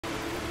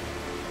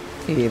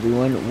Hey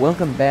everyone,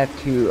 welcome back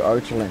to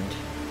Archaelund.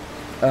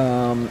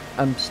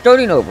 I'm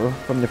starting over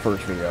from the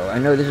first video. I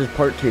know this is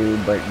part 2,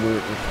 but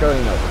we're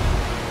starting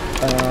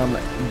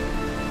over.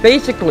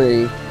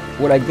 Basically,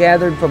 what I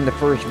gathered from the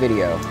first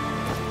video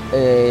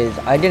is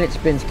I didn't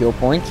spend skill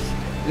points.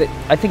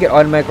 I think it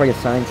automatically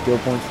assigns skill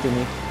points to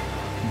me.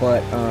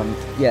 But,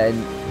 yeah,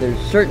 and there's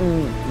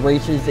certain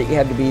races that you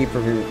have to be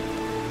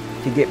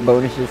to get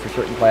bonuses for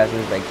certain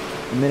classes. Like,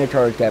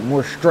 Minotaur's got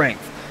more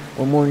strength,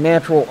 or more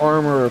natural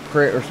armor or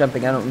crit or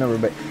something, I don't remember,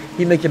 but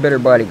he makes a better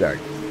bodyguard.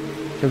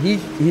 So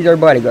he's our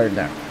bodyguard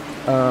now.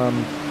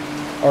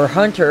 Our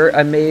hunter,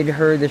 I made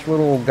her this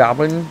little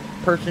goblin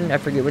person, I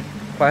forget what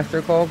class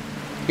they're called.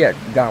 Yeah,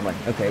 goblin,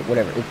 okay,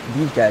 whatever. It's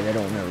these guys, I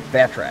don't know,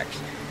 Batrax.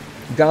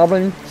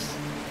 Goblins,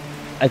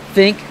 I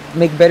think,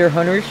 make better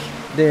hunters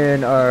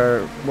than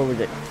our, what was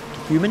it,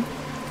 human?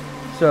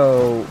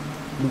 So,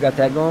 we got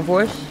that going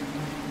for us.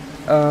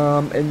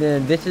 And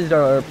then this is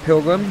our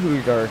pilgrim,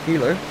 who's our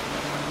healer.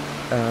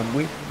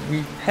 We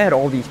had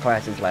all these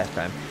classes last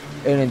time.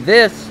 And in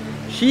this,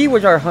 she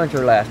was our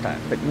hunter last time.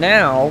 But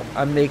now,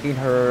 I'm making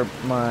her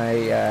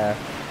my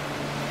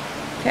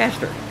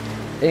caster.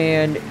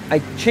 And I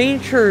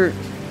changed her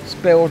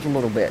spells a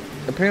little bit.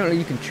 Apparently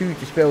you can choose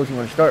the spells you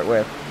want to start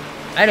with.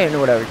 I didn't know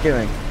what I was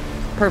doing.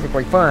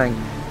 Perfectly fine.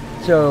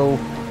 So,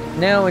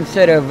 now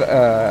instead of,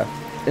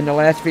 in the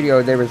last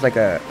video, there was like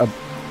a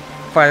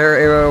fire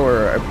arrow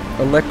or an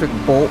electric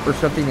bolt or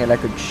something that I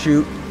could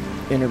shoot.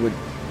 And it would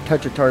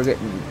touch a target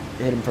and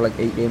hit him for like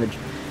 8 damage.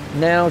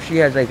 Now she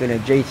has like an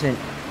adjacent,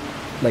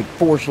 like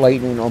force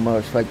lightning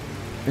almost, like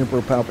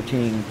Emperor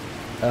Palpatine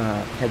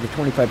has a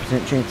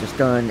 25% chance to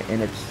stun,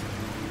 and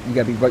you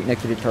gotta be right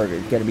next to the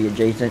target. It's gotta be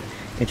adjacent.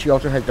 And she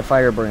also has the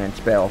Firebrand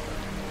spell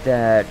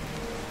that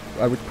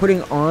I was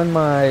putting on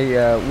my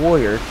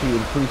warrior to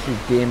increase his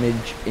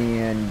damage,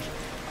 and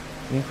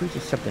it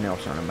increases something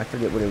else on him. I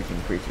forget what it was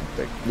increasing,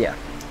 but yeah.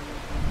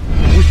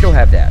 We still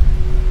have that.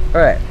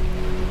 Alright,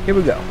 here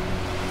we go.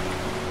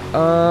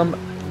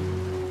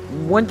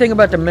 One thing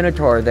about the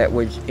Minotaur that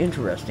was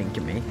interesting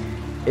to me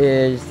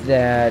is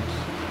that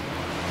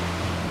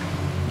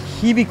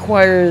he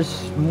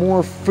requires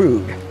more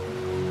food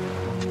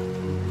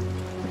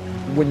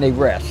when they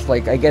rest.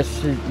 Like, I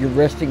guess your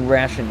resting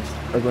rations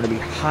are going to be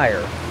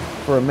higher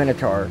for a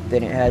Minotaur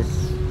than it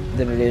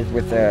is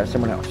with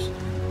someone else.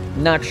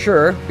 Not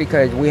sure,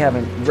 because we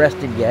haven't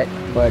rested yet,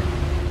 but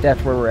that's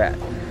where we're at.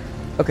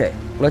 Okay,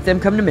 let them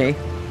come to me.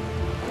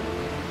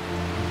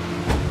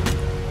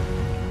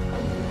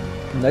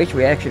 Nice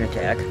reaction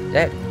attack.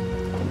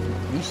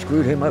 You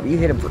screwed him up. You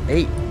hit him for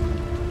 8.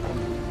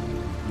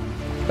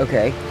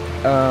 Okay.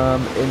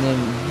 And then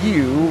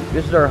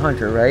this is our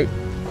hunter, right?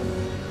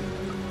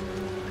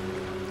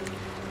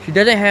 She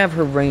doesn't have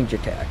her range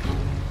attack.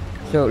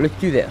 So let's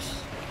do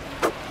this.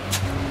 You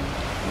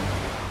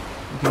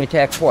can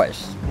attack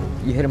twice.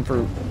 You hit him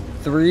for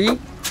 3.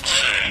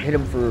 Hit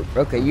him for,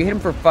 okay, you hit him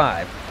for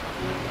 5.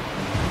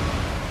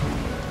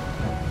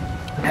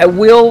 I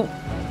will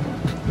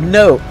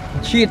note,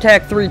 she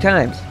attacked 3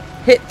 times.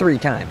 Hit 3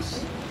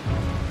 times.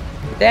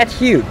 That's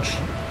huge.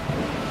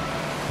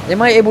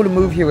 Am I able to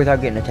move here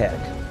without getting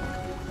attacked?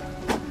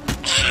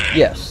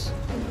 Yes.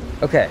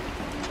 Okay.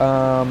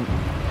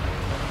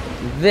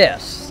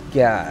 This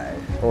guy,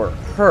 or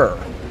her,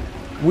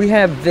 we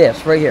have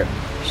this right here.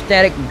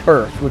 Static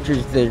burst, which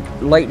is the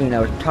lightning I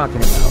was talking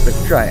about.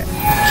 Let's try it.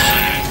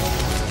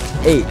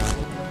 8.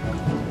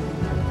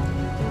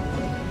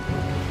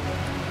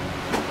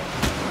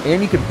 And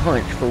you can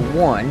punch for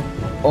 1.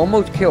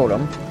 Almost killed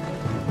him.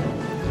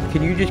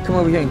 Can you just come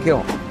over here and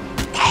kill him?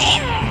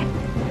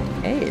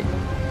 Hey.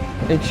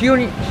 And she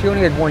only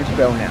has 1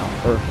 spell now.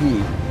 Or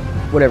he.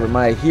 Whatever,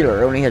 my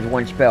healer only has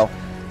 1 spell.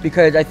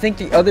 Because I think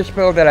the other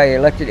spell that I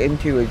elected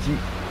into is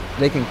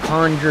they can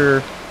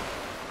conjure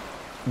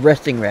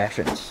resting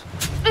rations.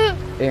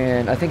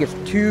 And I think it's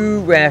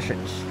 2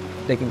 rations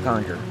they can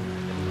conjure.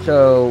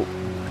 So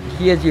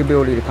he has the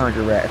ability to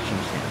conjure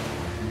rations now.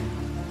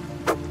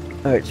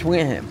 Alright,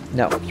 swing at him.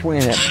 No, swing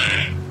at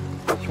him.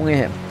 Swing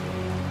at him.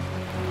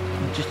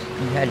 You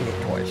had to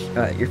hit twice.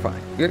 Alright, you're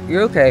fine.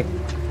 You're okay.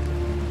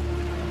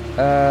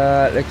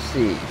 Let's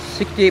see.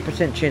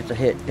 68% chance to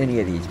hit any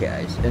of these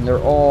guys. And they're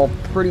all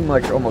pretty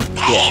much almost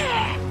dead.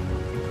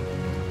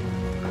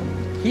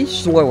 He's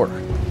slower.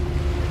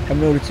 I'm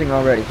noticing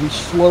already. He's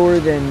slower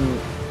than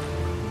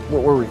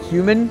what were we,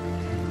 human?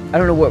 I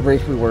don't know what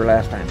race we were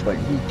last time, but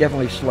he's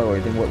definitely slower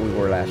than what we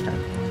were last time.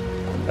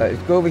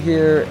 Let's go over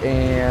here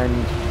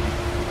and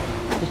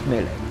just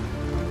melee.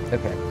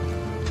 Okay.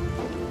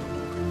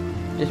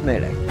 Just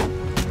melee.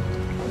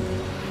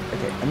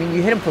 Okay, I mean,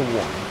 you hit him for 1.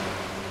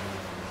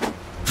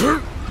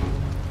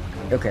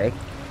 Okay.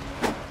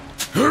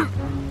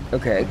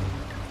 Okay.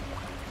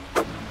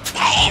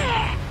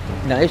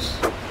 Nice.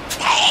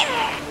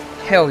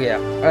 Hell yeah.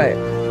 Alright.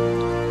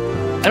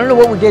 I don't know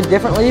what we did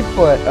differently,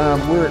 but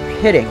we're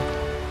hitting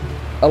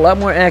a lot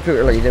more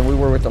accurately than we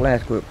were with the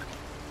last group.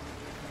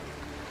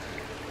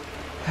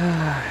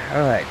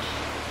 Alright.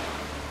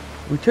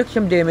 We took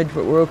some damage,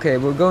 but we're okay.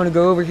 We're going to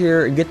go over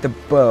here and get the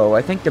bow.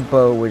 I think the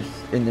bow was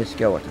in this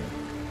skeleton.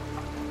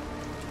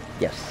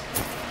 Yes.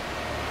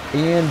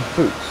 And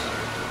boots.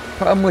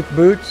 Problem with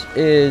boots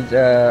is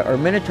our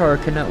Minotaur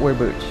cannot wear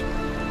boots.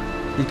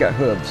 He's got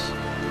hooves,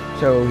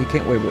 so he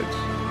can't wear boots.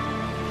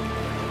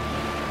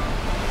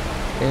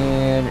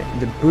 And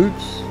the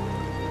boots,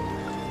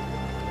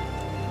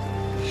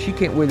 she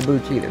can't wear the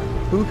boots either.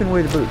 Who can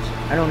wear the boots?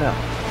 I don't know.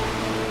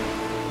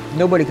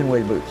 Nobody can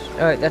wear the boots.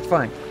 Alright, that's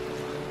fine.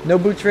 No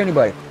boots for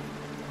anybody.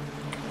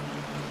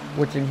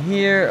 What's in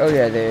here? Oh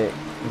yeah, the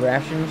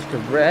rations to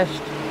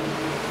rest.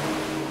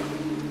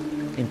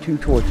 And 2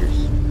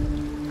 torches.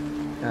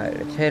 Alright,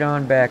 let's head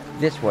on back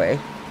this way.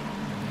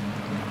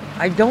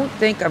 I don't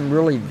think I'm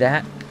really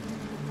that...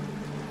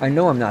 I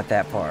know I'm not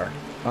that far.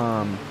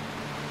 On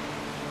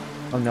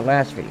the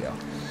last video.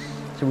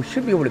 So we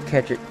should be able to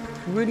catch it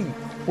pretty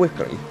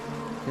quickly.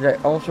 Because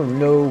I also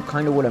know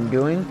kind of what I'm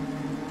doing.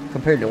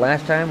 Compared to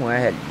last time where I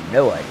had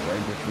no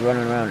idea. Just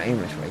running around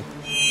aimlessly.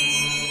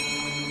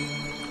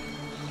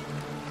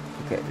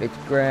 Okay, let's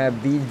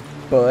grab these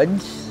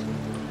buds.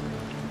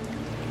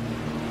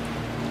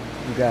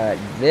 We got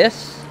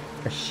this.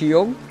 A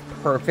shield.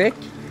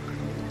 Perfect.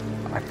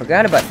 I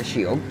forgot about the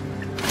shield.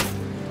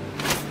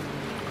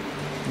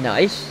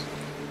 Nice.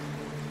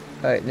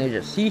 Alright, there's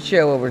a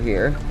seashell over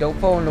here. Don't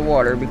fall in the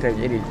water because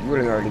it is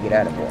really hard to get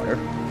out of water.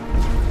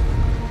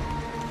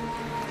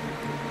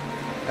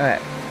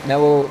 Alright, now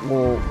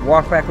we'll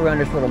walk back around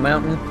this little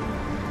mountain.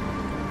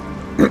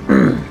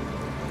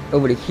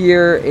 Over to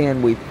here,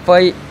 and we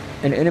fight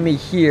an enemy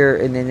here,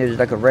 and then there's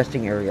like a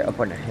resting area up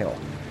on the hill.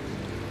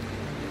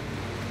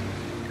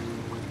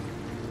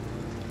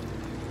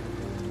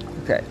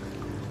 Okay.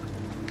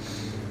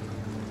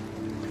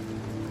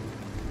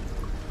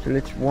 So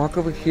let's walk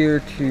over here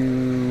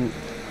to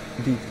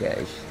these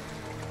guys.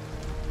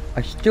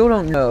 I still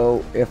don't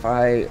know if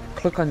I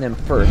click on them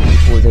first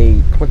before they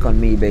click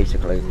on me,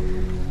 basically.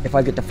 If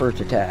I get the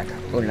first attack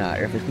or not.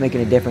 Or if it's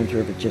making a difference or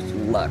if it's just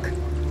luck.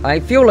 I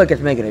feel like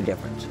it's making a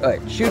difference.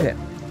 Alright, shoot him.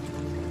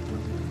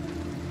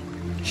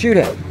 Shoot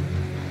him.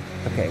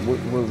 Okay,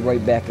 we're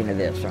right back into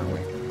this, aren't we?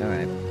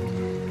 Alright.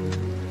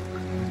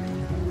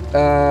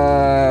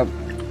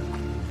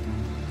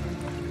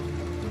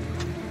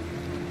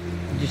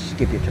 Just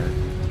skip your turn.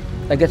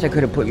 I guess I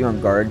could have put you on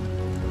guard.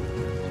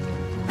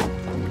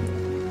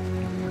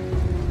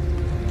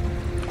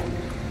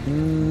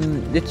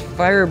 Let's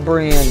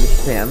firebrand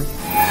him.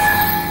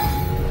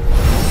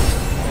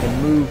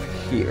 And move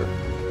here.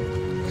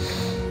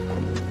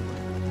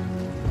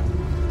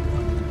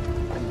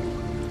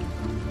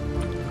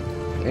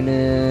 And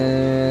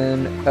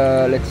then,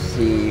 let's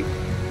see.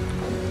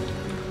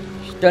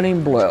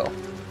 Stunning blow.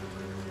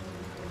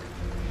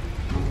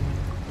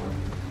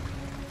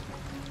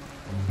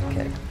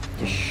 Okay,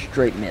 just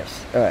straight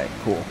miss. Alright,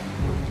 cool.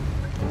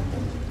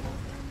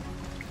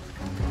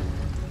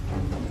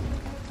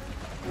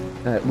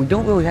 We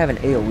don't really have an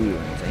AoE or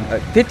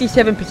anything.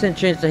 57%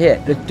 chance to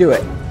hit. Let's do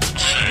it.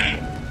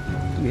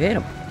 You hit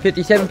him.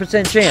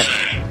 57% chance.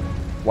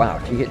 Wow,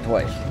 she hit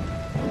twice.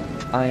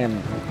 I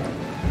am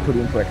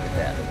pretty impressed with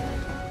that.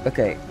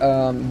 Okay,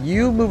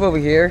 you move over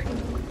here.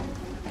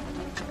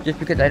 Just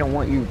because I don't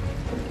want you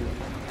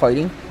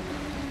fighting.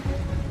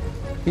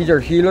 He's our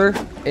healer,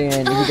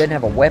 and he doesn't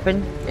have a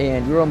weapon,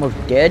 and you're almost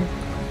dead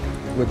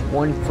with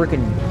one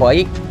freaking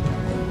bite.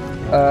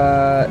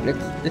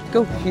 Let's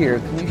go here.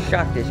 Can you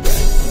shock this guy?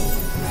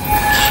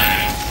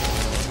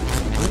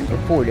 For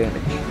 4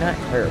 damage. Not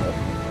terrible.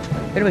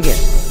 Hit him again.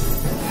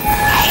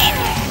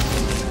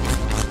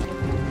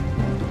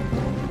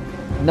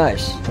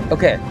 Nice.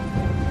 Okay.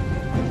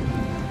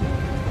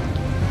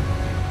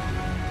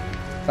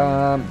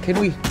 Can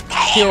we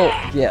kill...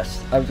 Yes,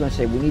 I was gonna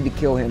say, we need to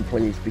kill him,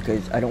 please,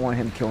 because I don't want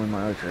him killing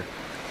my archer.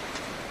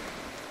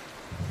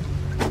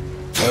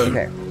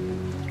 Okay.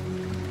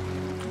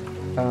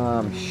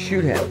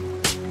 Shoot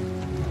him.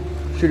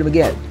 Shoot him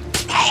again.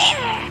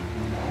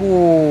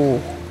 Ooh.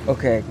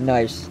 Okay,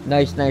 nice.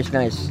 Nice, nice,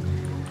 nice.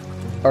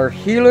 Our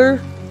healer,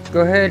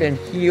 go ahead and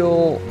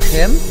heal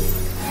him.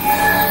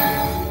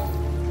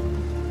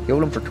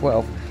 Healed him for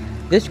 12.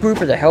 This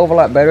group is a hell of a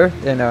lot better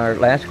than our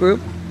last group.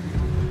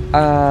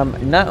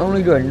 Not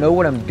only do I know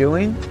what I'm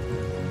doing,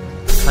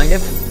 kind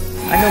of,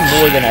 I know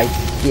more than I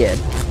did,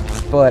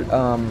 but,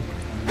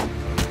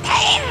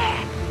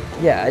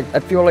 yeah, I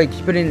feel like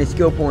spending the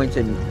skill points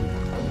and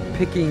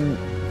picking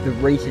the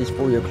races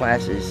for your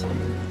classes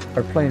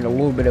are playing a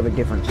little bit of a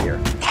difference here.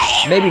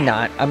 Maybe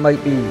not. I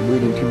might be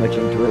reading too much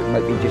into it. It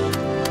might be just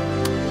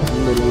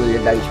literally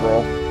a dice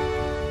roll.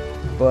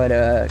 But,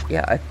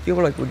 yeah, I feel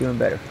like we're doing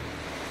better.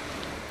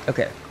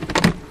 Okay.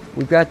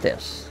 We've got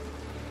this.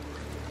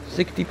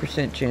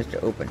 60% chance to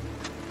open.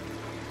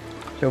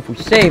 So if we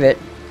save it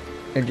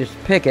and just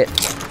pick it,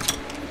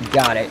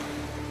 got it.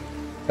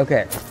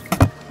 Okay.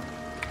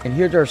 And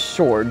here's our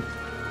sword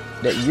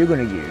that you're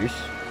going to use.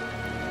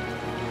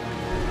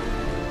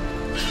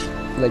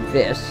 Like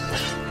this.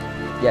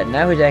 Yeah,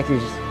 now his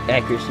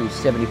accuracy is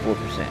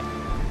 74%.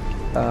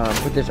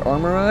 Put this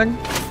armor on.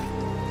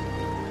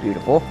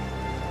 Beautiful.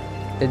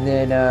 And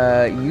then,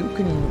 you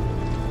can...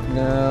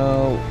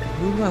 No...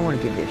 Who do I want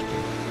to give this to?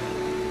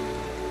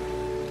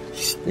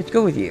 Let's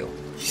go with you.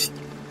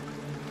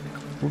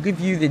 We'll give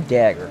you the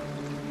dagger.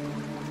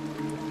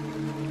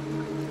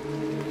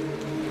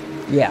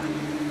 Yeah.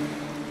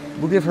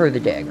 We'll give her the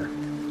dagger.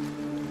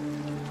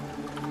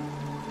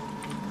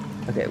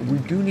 Okay, we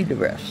do need to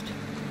rest.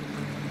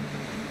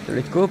 So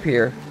let's go up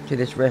here to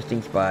this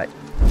resting spot.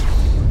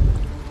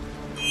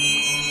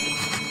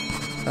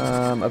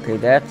 Okay,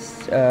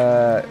 that's,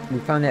 we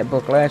found that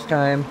book last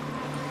time.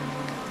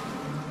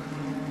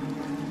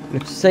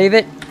 Let's save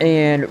it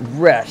and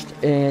rest.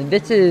 And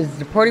this is,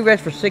 the party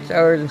rests for 6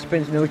 hours and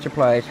spends no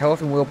supplies.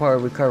 Health and willpower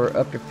recover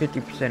up to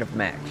 50% of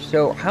max.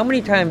 So, how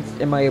many times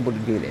am I able to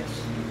do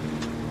this?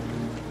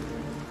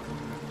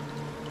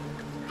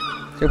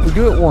 So if we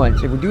do it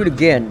once, if we do it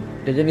again,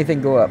 does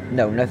anything go up?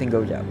 No, nothing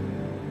goes up.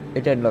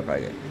 It doesn't look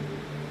like it.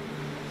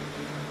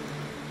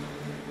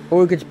 Or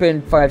we could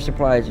spend 5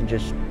 supplies and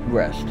just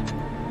rest.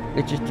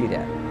 Let's just do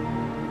that.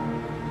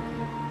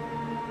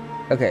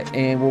 Okay,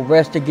 and we'll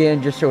rest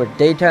again just so it's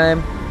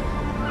daytime.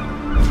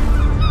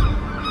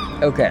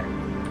 Okay.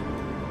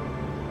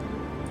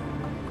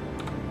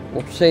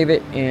 We'll save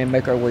it and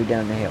make our way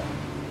down the hill.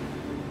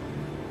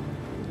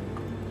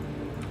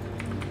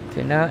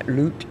 Cannot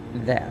loot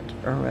that.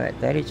 Alright,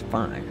 that is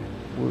fine.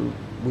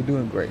 We're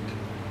doing great.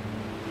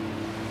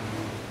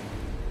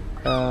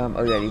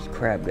 Oh yeah, these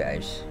crab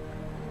guys.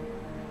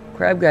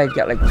 Crab guys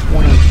got like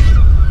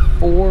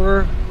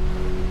 24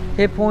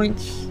 hit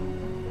points.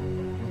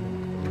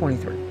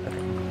 23.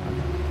 Okay.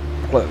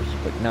 Close,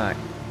 but not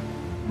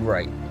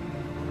right.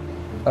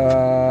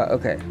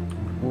 Okay.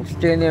 We'll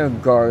stand there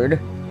and guard.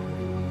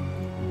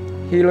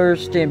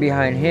 Healers stand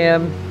behind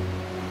him.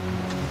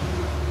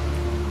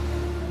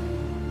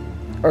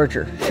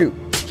 Archer, shoot.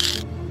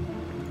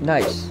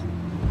 Nice.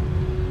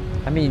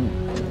 I mean,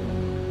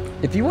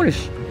 if you want to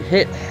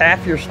hit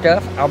half your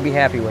stuff, I'll be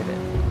happy with it.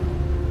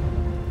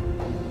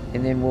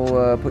 And then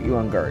we'll put you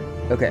on guard.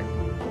 Okay.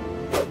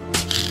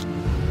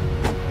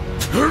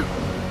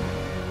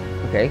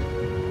 Okay.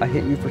 I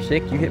hit you for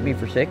 6. You hit me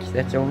for 6.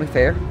 That's only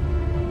fair.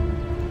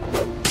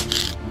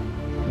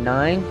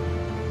 9.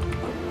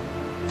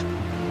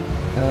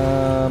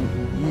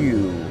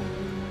 You.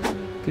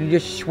 Can you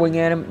just swing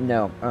at him?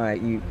 No.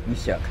 Alright, you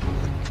suck.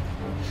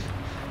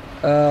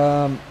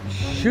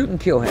 Shoot and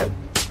kill him.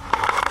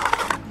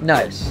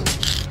 Nice.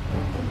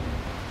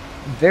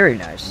 Very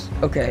nice.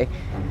 Okay.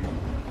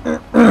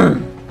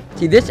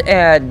 See, this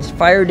adds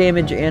fire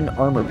damage and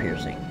armor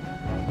piercing.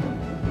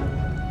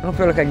 I don't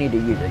feel like I need to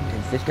use it,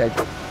 because this guy's...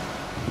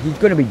 he's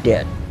gonna be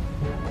dead.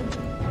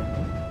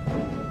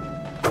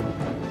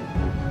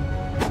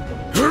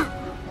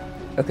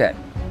 Okay.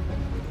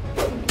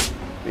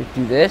 Let's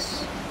do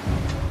this.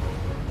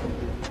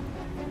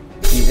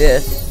 Do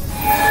this.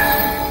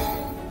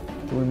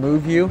 Can we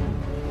move you?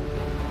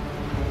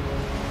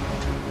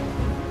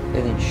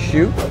 And then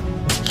shoot.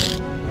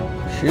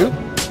 Shoot.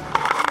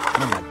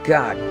 Oh my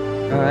god.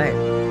 Alright.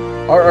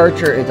 Our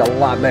archer is a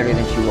lot better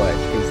than she was.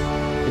 Because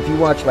if you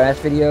watched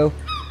last video,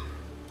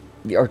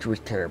 the archer was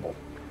terrible.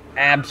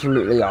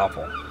 Absolutely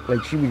awful.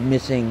 Like, she was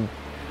missing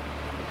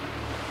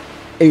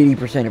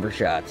 80% of her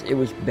shots. It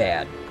was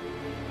bad.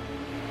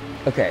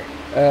 Okay.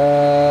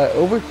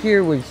 Over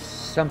here was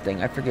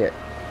something. I forget.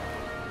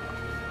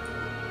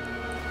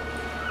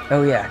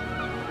 Oh, yeah.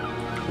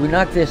 We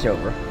knocked this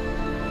over.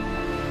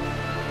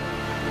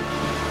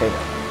 There we go.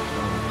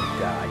 Oh, my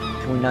God.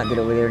 Can we not get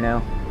over there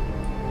now?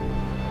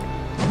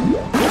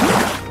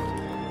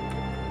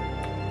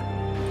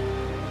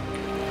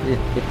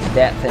 It's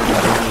that thing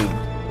that we need.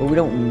 Well, we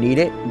don't need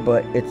it,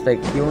 but it's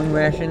like healing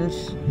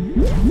rations.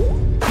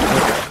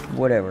 Okay,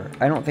 whatever.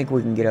 I don't think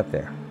we can get up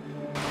there.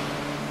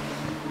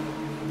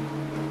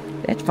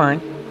 That's fine.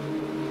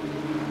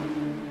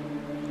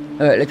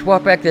 Alright, let's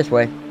walk back this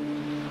way.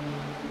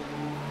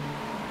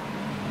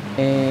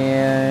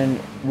 And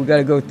we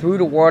gotta go through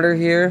the water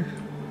here.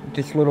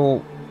 This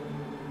little,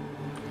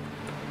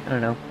 I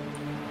don't know,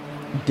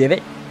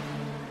 divot?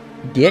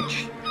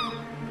 Ditch?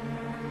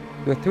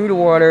 Go through the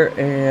water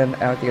and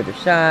out the other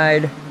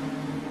side.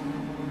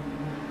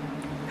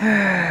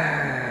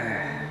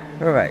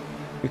 Alright,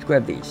 let's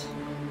grab these.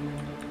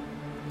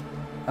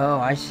 Oh,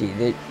 I see.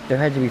 There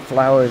had to be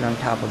flowers on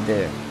top of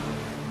the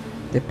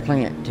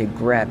plant to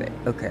grab it.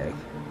 Okay.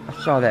 I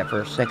saw that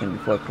for a second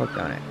before I clicked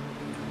on it.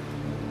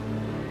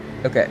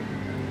 Okay.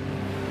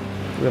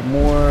 We have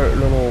more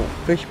little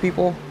fish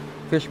people.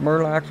 Fish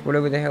murlocs,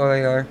 whatever the hell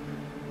they are.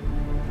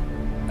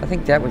 I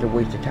think that was a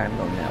waste of time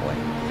going that way.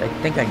 I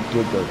think I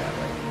did go that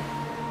way.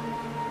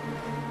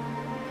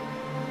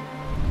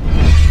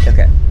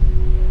 Okay.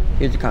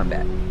 Here's the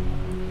combat.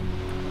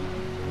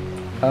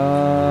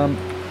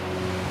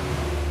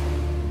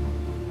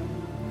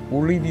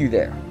 We'll leave you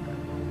there.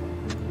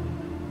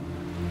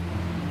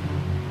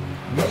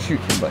 You shoot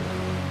somebody.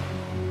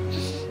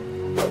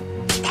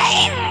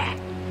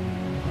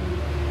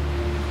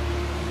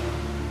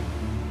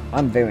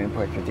 I'm very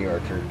impressed with the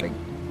archer. Like,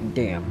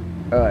 damn.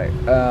 Alright,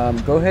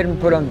 go ahead and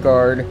put on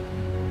guard.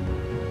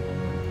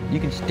 You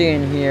can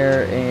stand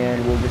here,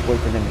 and we'll just wait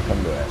for them to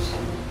come to us.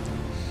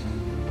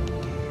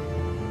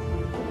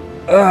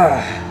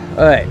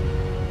 Alright.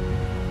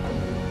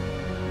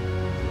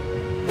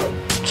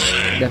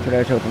 That's what I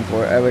was hoping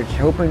for. I was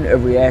hoping a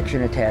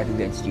reaction attack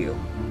against you.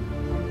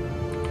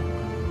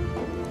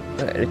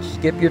 Let's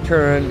skip your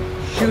turn.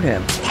 Shoot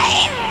him.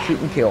 Shoot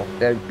and kill.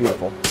 That's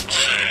beautiful.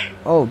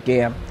 Oh,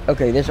 damn.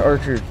 Okay, this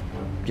archer's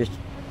just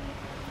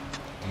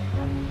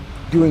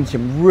doing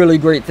some really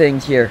great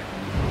things here.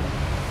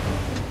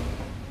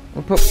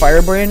 We'll put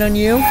Firebrand on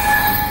you,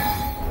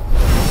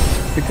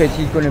 because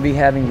he's going to be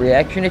having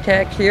reaction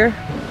attacks here.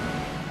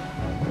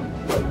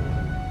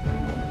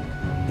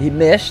 He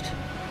missed.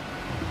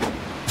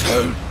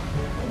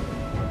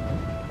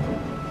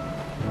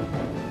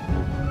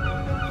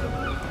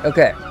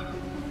 Okay.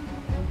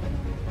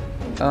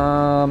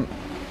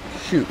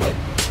 Shoot.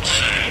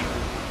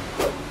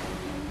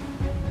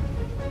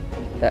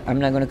 I'm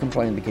not going to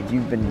complain because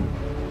you've been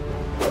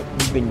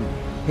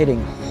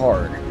hitting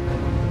hard.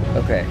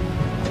 Okay.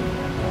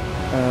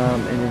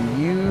 And then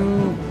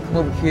you come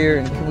over here,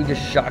 and can we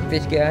just shock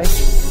this guy?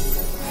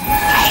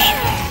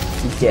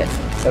 He's dead.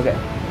 Okay.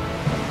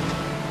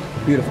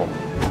 Beautiful.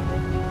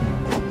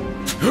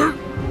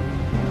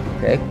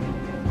 Okay.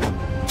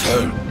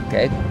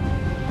 Okay.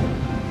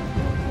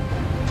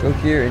 Go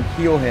here and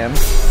heal him.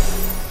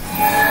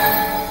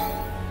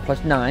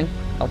 +9.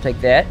 I'll take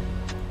that.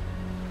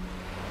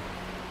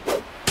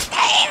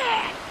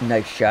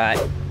 Nice shot.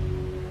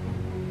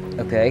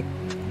 Okay.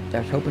 I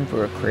was hoping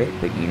for a crit,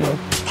 but you know.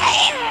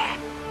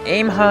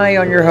 Aim high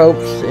on your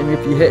hopes, and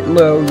if you hit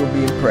low, you'll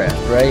be impressed,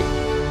 right?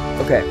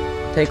 Okay.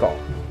 Take all.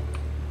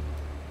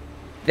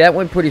 That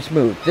went pretty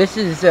smooth. This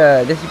is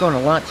going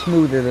a lot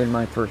smoother than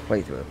my first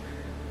playthrough.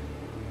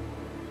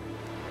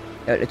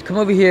 Let's come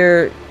over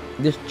here.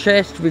 This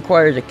chest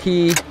requires a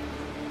key.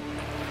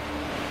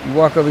 You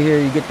walk over here,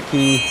 you get the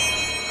key.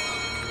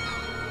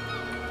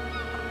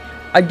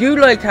 I do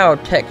like how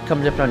text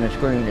comes up on the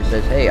screen that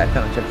says, "Hey, I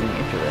found something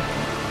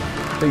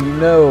interesting." So you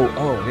know,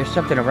 oh, there's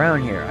something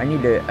around here. I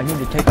need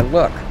to take a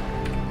look.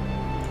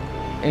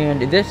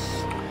 And this,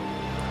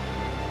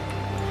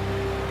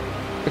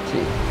 let's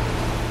see.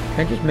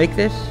 Can I just make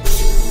this?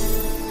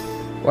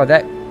 Well,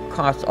 that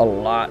costs a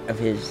lot of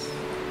his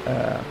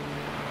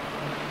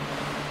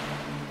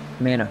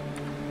mana.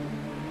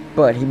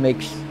 But he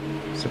makes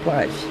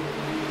supplies.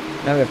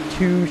 Now we have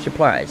 2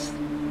 supplies.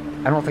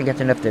 I don't think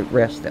that's enough to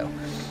rest, though.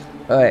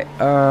 Alright,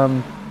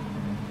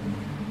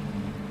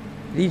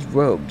 these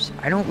robes.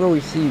 I don't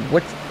really see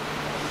what's...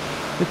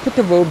 Let's put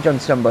the robes on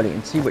somebody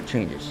and see what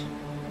changes.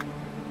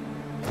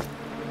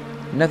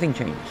 Nothing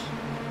changes.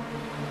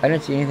 I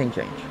didn't see anything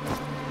change.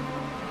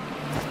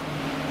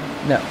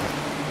 No.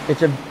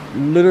 It's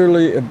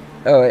literally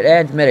oh, it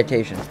adds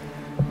meditation.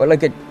 But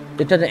like it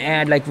doesn't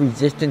add like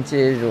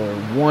resistances or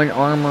 1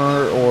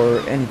 armor or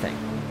anything.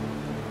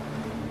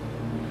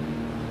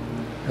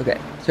 Okay.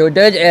 So it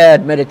does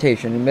add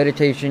meditation, and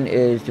meditation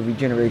is the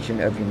regeneration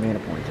of your mana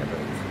points, I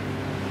believe.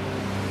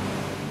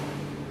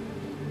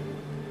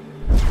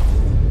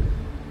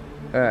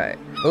 Alright.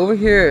 Over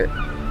here,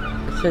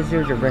 it says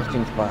there's a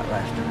resting spot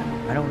last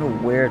time. I don't know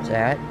where it's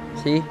at.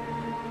 See?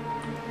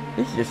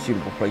 This is a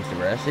suitable place to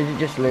rest. Is it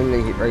just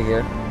literally right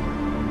here?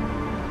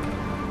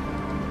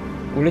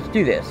 Well, let's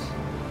do this.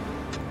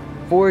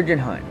 Forage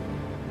and hunt.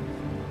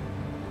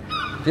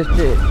 Just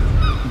to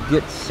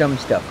get some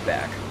stuff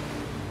back.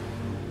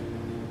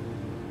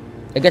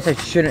 I guess I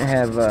shouldn't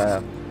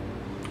have,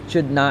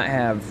 should not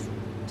have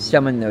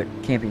summoned the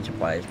camping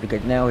supplies,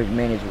 because now his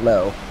mana is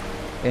low,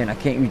 and I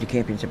can't use the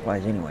camping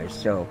supplies anyways,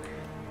 so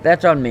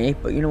that's on me,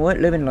 but you know what,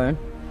 live and learn.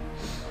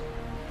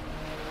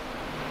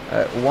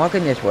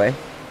 Walking this way.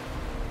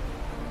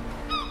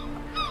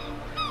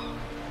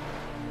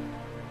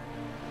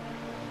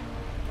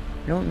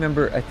 I don't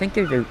remember, I think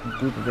there's a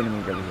group of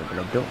enemies over here, but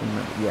I don't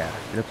remember. Yeah,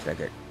 it looks like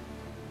it.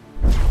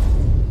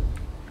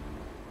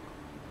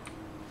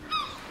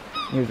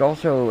 There's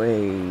also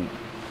a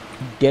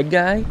dead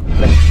guy.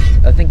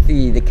 I think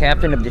the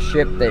captain of the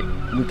ship that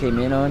we came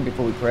in on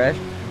before we crashed,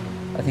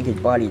 I think his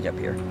body's up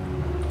here.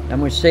 I'm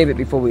going to save it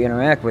before we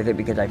interact with it,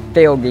 because I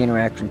failed the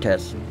interaction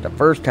test the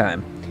first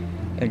time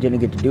and didn't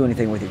get to do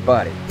anything with his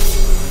body.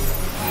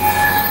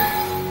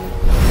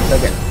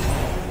 Okay.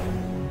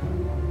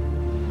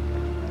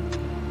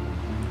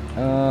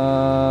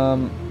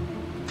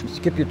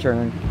 Skip your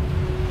turn.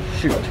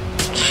 Shoot.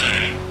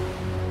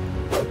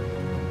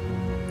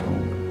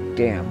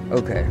 Damn,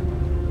 okay.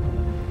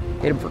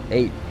 Hit him for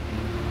 8.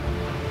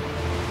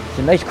 It's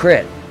a nice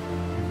crit.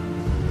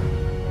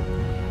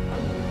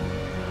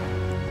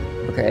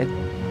 Okay.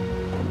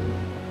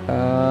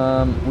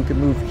 We can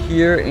move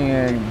here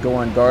and go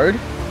on guard.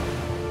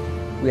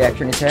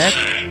 Reaction attack.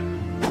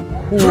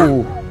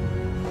 Ooh.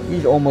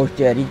 He's almost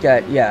dead. He's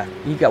got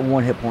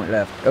 1 hit point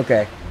left.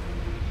 Okay.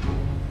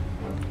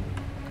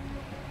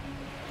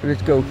 So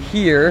let's go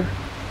here.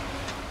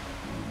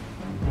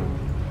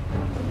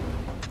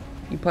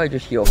 You probably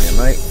just heal him,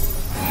 right?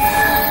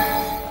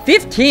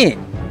 15!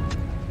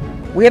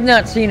 We have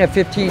not seen a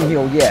 15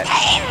 heal yet.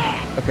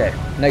 Okay,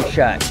 nice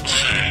shot.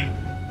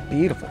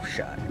 beautiful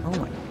shot. Oh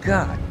my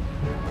god.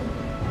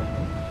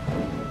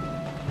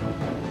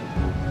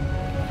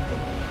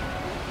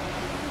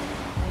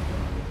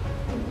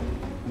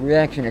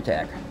 Reaction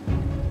attack.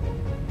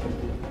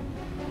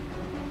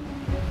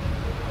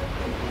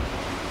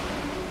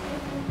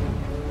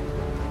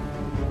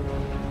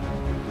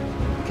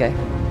 Okay.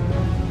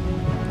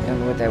 Don't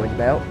know what that was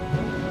about.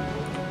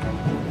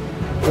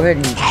 Go ahead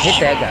and hit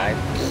that guy.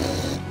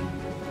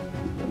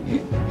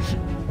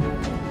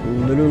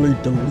 Literally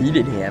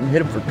deleted him.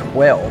 Hit him for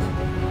 12.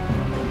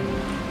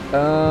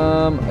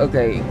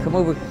 Okay. Come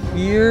over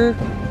here.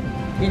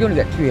 He's only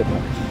got 2 hit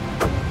points.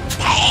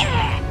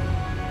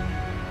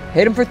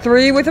 Hit him for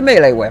 3 with a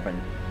melee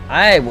weapon.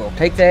 I will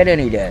take that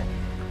any day.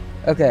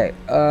 Okay.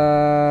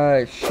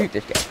 Shoot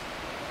this guy.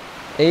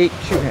 8.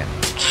 Shoot him.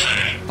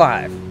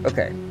 5.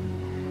 Okay.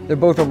 They're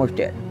both almost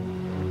dead.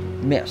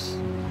 Miss.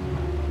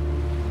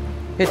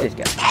 Hit this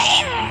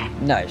guy.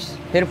 Nice.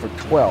 Hit him for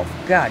 12.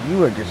 God,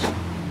 you are just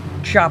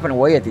chopping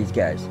away at these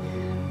guys.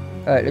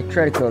 Alright, let's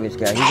try to kill this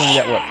guy. He's only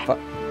got, what,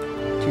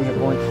 2 hit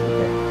points?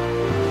 Okay.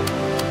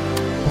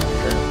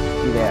 Sure.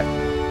 Do that.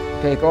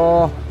 Take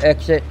all.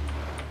 Exit.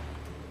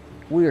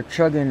 We are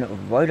chugging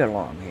right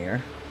along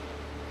here.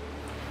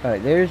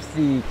 Alright, there's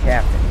the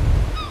captain.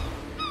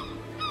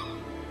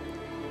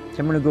 So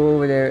I'm going to go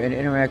over there and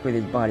interact with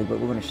his body, but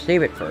we're going to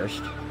save it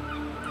first.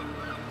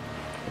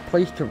 A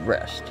place to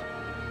rest.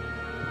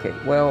 Okay,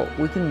 well,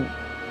 we can...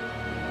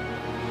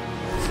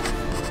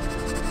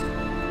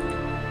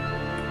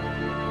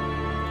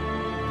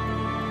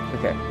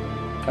 Okay.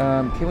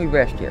 Can we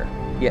rest here?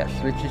 Yes,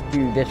 let's just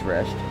do this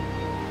rest.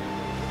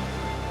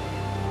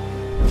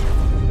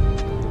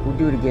 We'll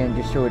do it again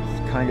just so it's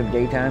kind of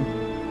daytime.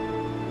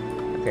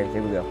 Okay,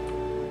 there we go.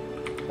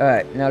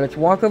 Alright, now let's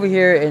walk over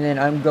here, and then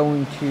I'm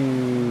going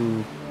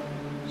to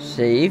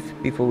save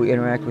before we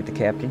interact with the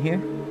captain here.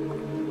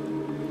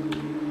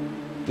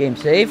 Game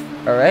save.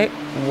 Alright,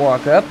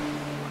 walk up.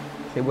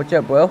 Say, what's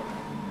up, bro?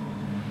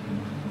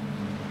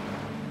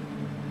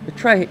 Let's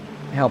try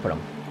helping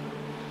him.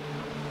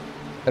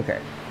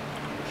 Okay,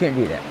 can't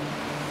do that.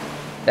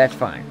 That's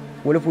fine.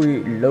 What if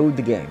we load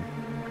the game?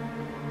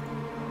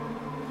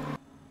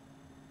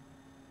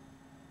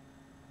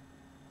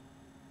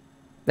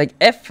 Like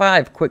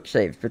F5 quick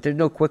saves, but there's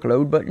no quick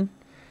load button.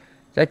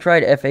 So I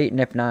tried F8 and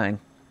F9.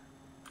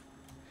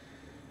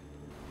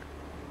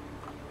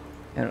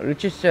 And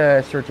let's just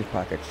search his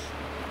pockets.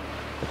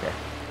 Okay,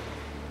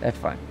 that's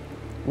fine.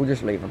 We'll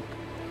just leave him.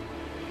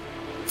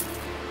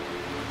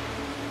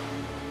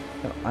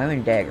 Oh,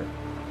 Iron Dagger.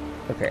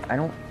 Okay, I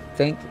don't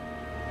think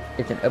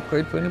it's an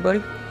upgrade for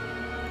anybody.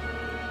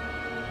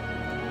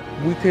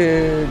 We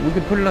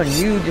could put it on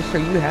you just so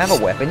you have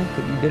a weapon,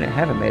 because you didn't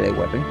have a melee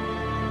weapon.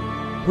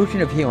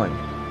 Potion of healing.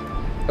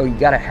 Oh, you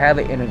gotta have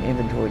it in an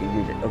inventory to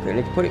use it. Okay,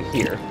 let's put it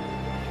here.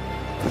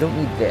 We don't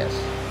need this.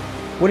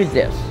 What is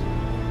this?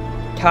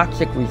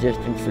 Toxic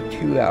resistance for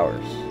 2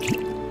 hours.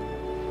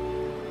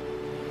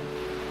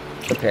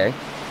 Okay.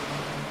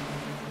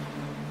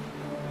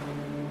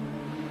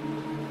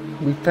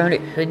 We found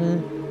it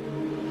hidden.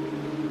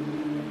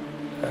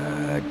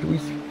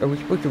 Are we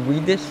supposed to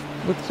read this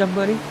with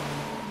somebody?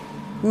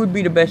 Who would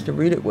be the best to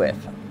read it with?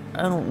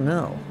 I don't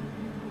know.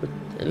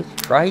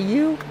 Let's try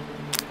you?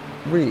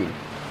 Read.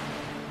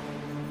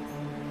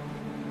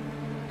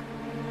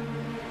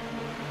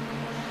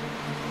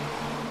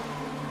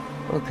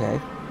 Okay.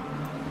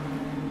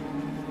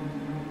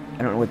 I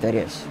don't know what that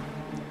is.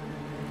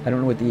 I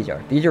don't know what these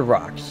are. These are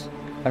rocks.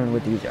 I don't know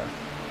what these are.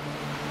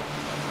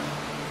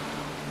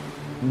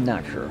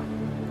 Not sure.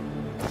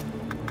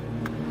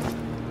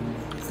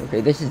 Okay,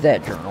 this is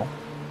that journal.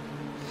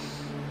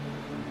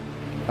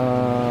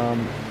 Oh,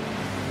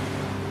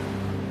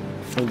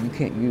 you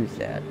can't use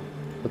that.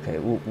 Okay,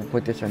 we'll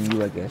put this on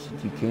you, I guess,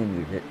 if you can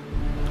use it.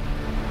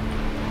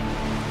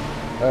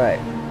 Alright.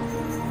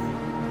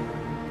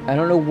 I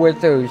don't know what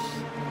those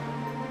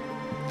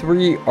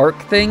 3 arc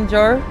things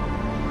are.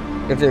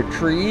 If they're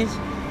trees,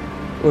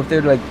 or if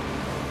they're like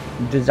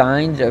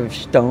designs of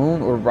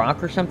stone or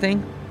rock or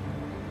something.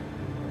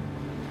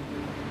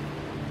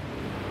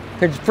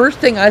 Because the first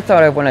thing I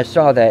thought of when I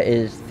saw that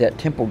is that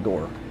temple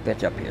door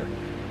that's up here.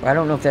 But I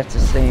don't know if that's the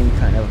same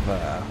kind of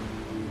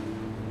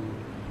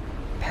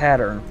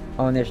pattern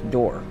on this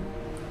door.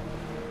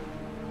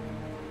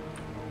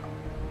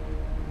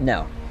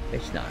 No,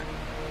 it's not.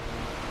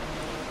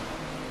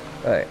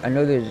 Alright, I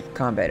know there's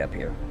combat up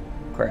here.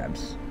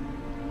 Crabs.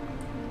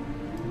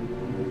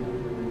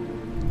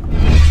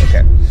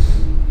 Okay.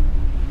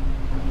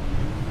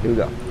 Here we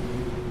go.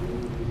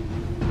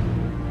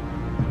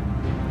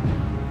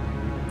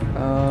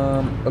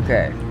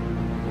 Okay.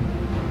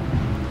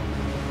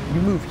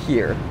 You move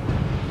here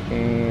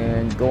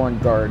and go on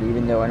guard,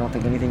 even though I don't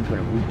think anything's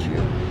going to reach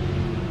you.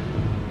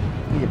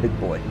 He's a big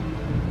boy.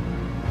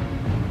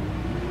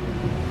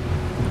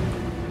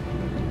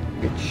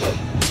 Good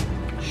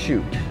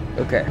shoot.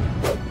 Okay.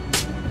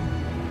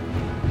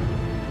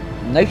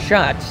 Nice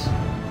shots.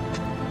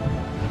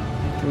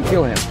 Can we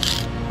kill him?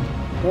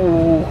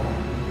 Oh,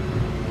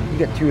 you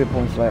got 2 hit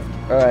points left.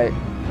 Alright.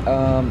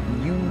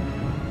 You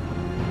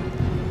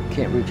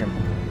Can't reach him.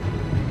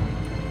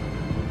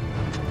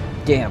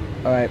 Damn.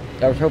 Alright.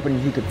 I was hoping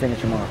he could finish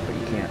him off, but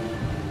he can't.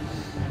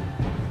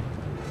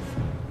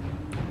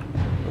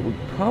 But we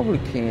probably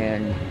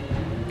can...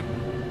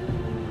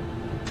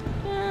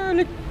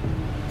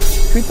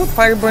 Can we put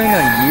Firebrain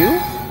on you?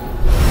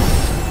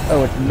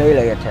 Oh, it's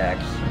melee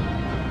attacks.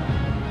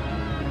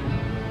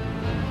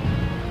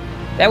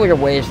 That was a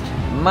waste.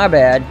 My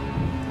bad.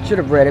 Should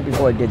have read it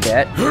before I did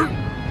that.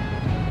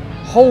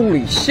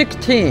 Holy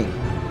 16!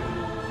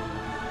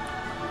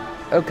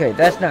 Okay,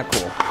 that's not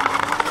cool.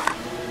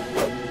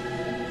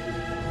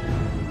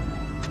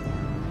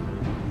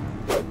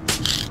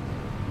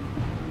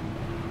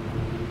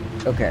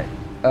 Okay.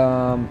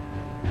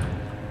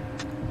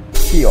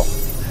 Heal.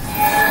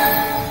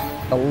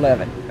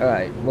 11.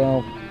 Alright,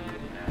 well...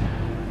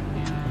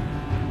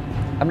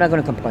 I'm not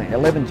gonna complain.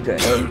 11's good.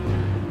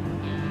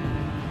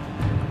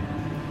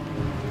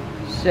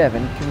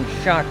 7 can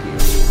shock you.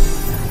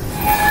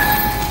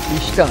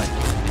 He's stunned.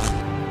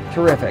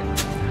 Terrific.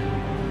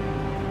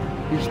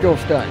 He's still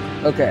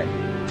stunned. Okay.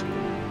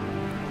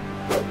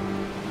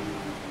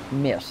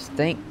 Miss.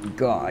 Thank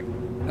God.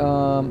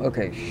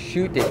 Okay.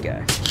 Shoot this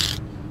guy.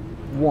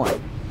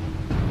 1.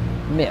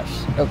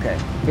 Miss. Okay.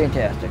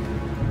 Fantastic.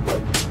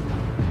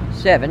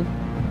 7.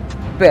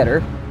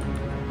 Better.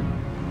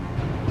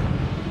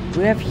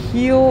 We have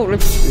heal.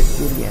 Let's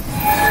do it again.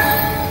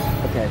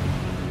 Okay.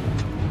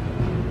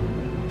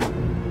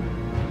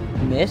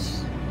 Miss.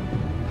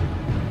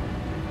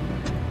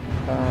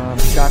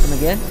 Shock him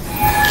again.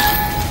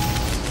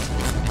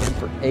 Hit him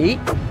for 8.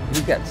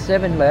 He's got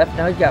 7 left.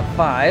 Now he's got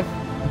 5.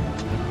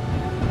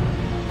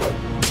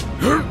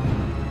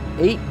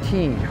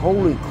 18.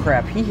 Holy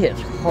crap. He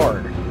hits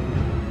hard.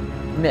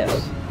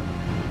 Miss.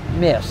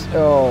 Miss.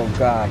 Oh,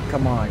 God.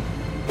 Come on.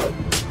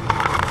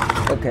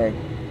 Okay.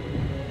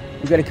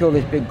 We gotta kill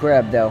this big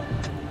crab, though.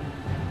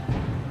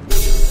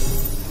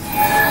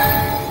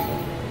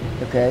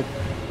 Okay.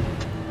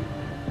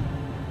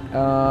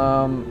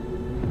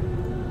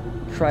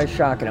 Try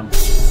shocking him. Ooh,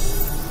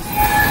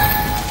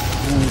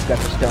 he's got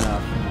the stun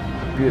off.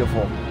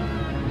 Beautiful.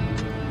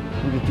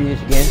 We can do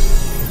this again.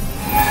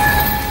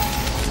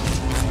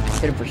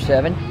 Hit him for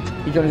 7.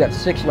 He's only got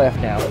 6 left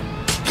now.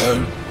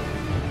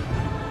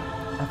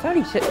 I thought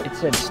it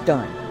said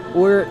stun.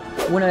 Or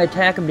when I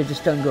attack him, does the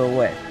stun go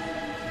away?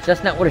 So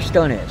that's not what a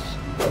stun is.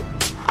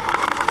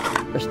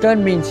 A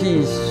stun means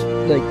he's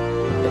like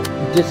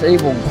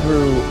disabled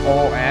through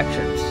all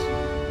actions.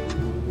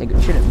 I think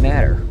it shouldn't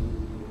matter.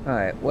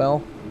 Alright,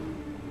 well,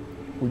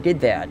 we did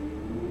that.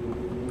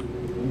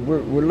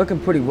 We're looking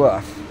pretty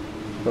rough,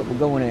 but we're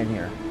going in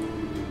here.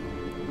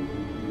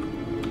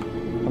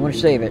 I'm gonna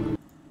save it.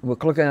 We're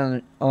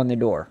clicking on the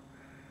door.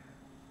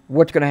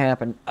 What's gonna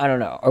happen? I don't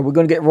know. Are we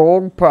gonna get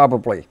rolled?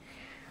 Probably.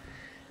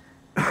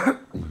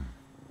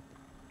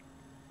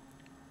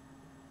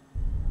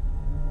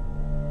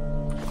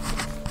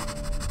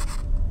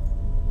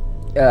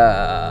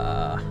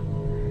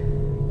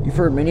 You've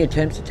heard many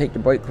attempts to take the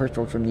bright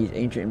crystals from these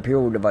ancient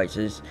Imperial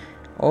devices.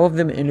 All of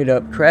them ended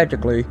up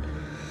tragically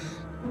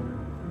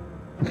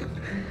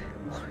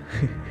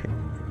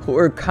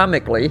or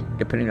comically,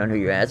 depending on who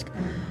you ask.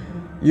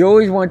 You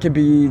always want to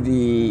be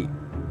the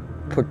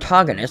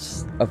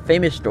protagonists of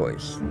famous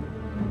stories,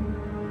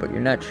 but you're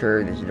not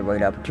sure this is the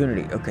right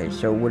opportunity. Okay,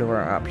 so what are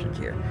our options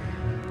here?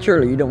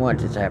 Surely you don't want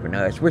this to happen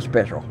to us. We're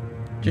special.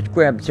 Just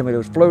grab some of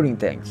those floating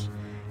things.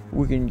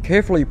 We can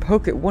carefully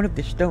poke at one of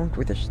the stones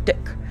with a stick.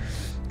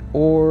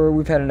 Or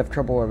we've had enough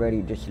trouble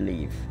already, just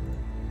leave.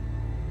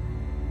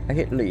 I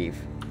hit leave,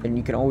 and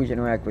you can always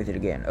interact with it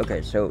again.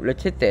 Okay, so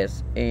let's hit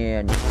this,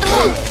 and...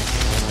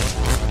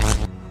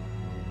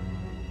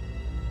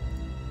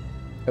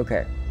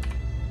 Okay.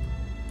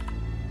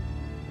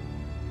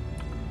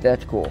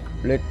 That's cool.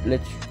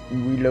 Let's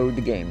reload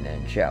the game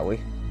then, shall we?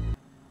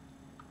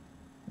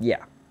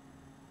 Yeah.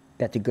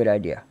 That's a good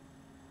idea.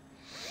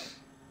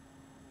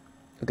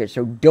 Okay,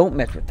 so don't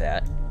mess with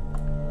that.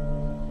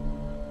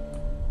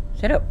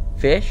 Is that a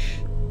fish?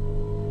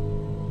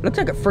 Looks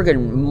like a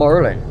friggin'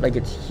 marlin. Like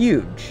it's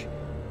huge.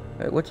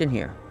 Alright, what's in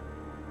here?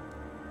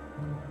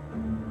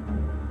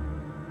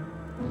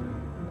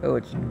 Oh,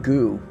 it's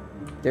goo.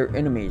 They're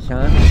enemies,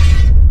 huh?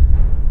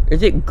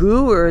 Is it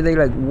goo or are they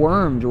like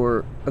worms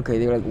or... Okay,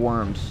 they're like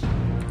worms.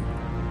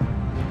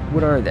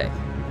 What are they?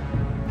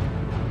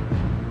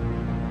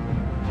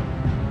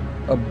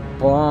 A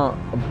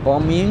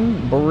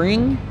bombing?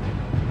 Bumming?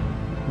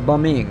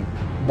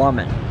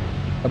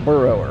 A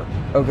burrower.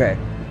 Okay.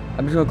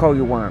 I'm just gonna call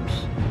you worms.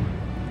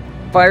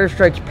 Fire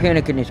strikes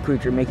panic in this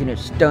creature, making it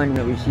stunned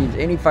when it receives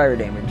any fire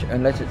damage,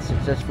 unless it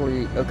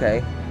successfully...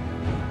 Okay.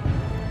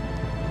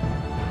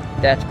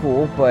 That's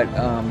cool, but,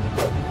 how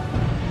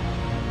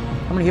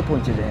many hit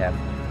points does it have?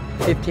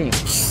 15.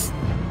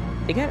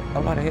 They got a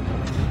lot of hit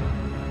points.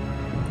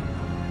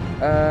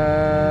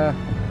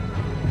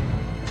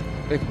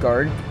 Let's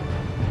guard.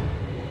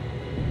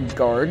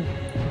 Guard.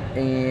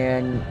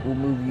 And we'll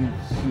move you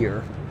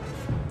here.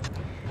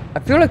 I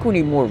feel like we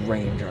need more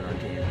range on our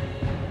team.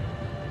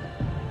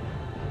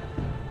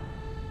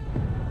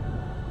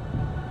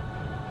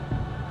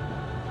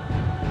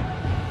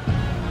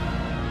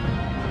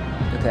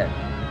 Okay.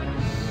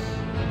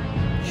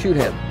 Shoot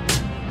him.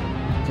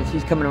 Since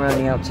he's coming around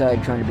the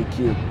outside trying to be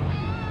cute.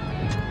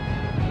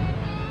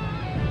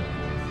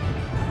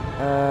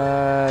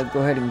 Go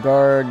ahead and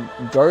guard.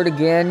 Guard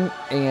again,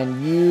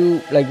 and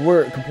you... Like,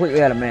 we're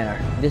completely out of mana.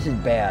 This is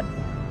bad.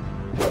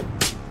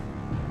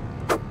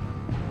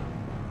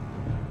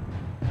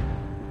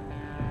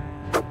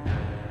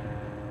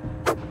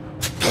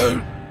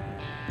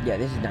 Yeah,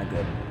 this is not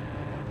good.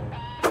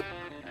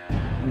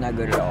 Not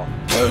good at all.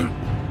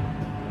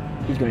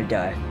 He's gonna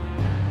die.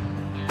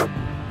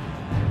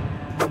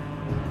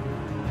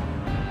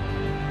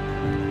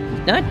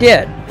 He's not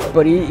dead,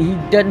 but he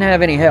doesn't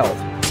have any health.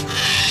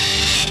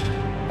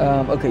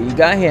 Okay, you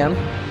got him.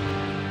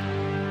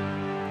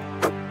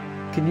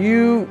 Can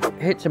you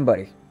hit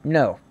somebody?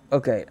 No.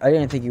 Okay, I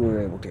didn't think you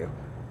were able to.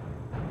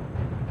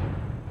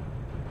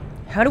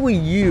 How do we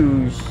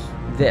use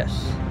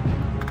this?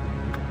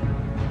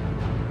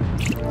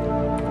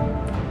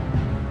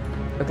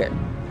 Okay.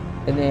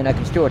 And then I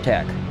can still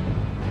attack.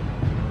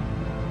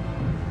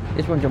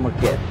 This one's almost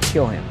dead.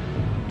 Kill him.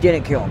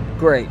 Didn't kill him.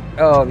 Great.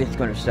 Oh, this is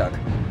gonna suck.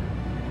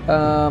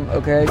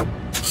 Okay.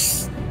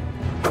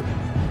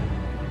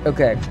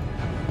 Okay.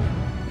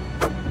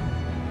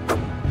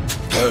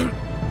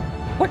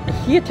 What?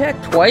 He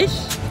attacked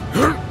twice?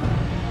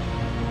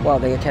 Wow,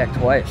 they attacked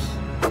twice.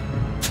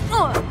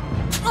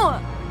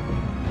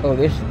 Oh,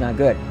 this is not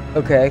good.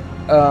 Okay.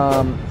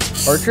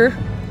 Archer?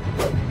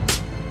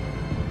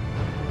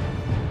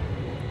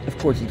 Of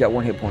course, he's got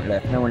one hit point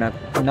left. No, we're not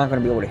gonna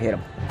be able to hit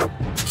him.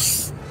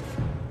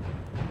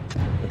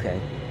 Okay.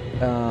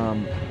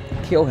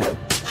 Kill him.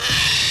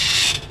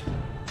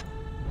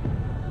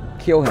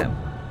 Kill him.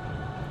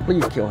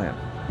 Please kill him.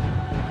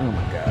 Oh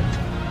my god.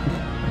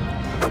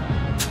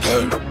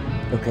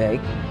 Okay.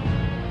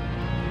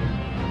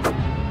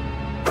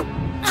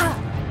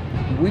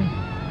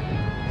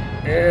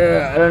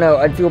 I don't know.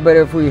 I'd feel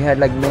better if we had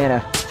like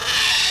mana.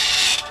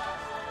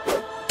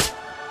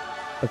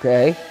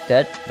 Okay,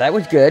 that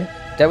was good.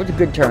 That was a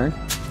good turn.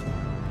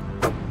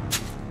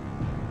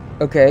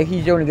 Okay,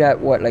 he's only got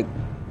what, like,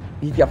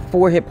 he's got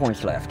 4 hit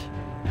points left.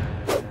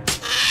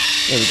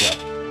 There we go.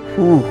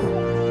 Whew.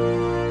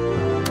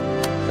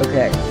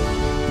 Okay,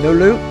 no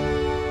loot.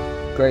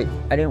 Great.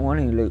 I didn't want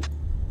any loot.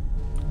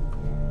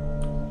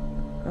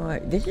 All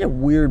right, this is a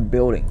weird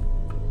building.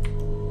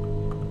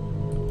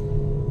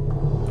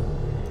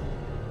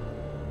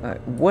 All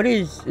right, what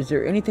is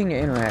there anything to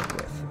interact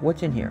with?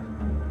 What's in here?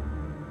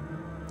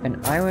 An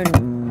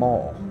iron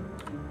maul.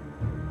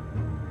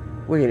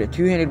 What is it, a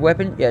two-handed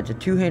weapon? Yeah, it's a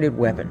two-handed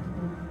weapon.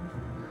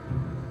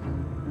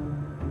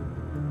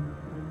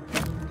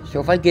 So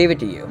if I gave it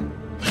to you,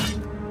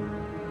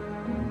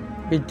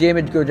 his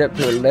damage goes up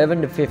to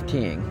 11 to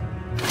 15.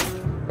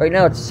 Right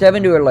now it's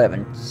 7 to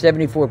 11,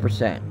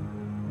 74%.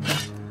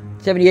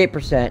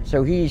 78%,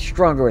 so he's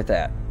stronger with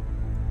that.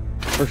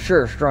 For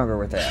sure, stronger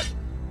with that.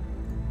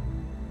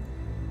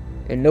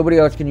 And nobody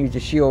else can use the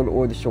shield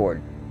or the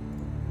sword.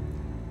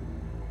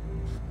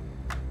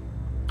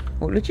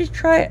 Well, let's just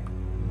try it.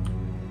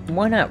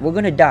 Why not? We're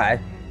gonna die.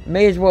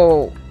 May as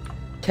well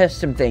test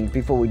some things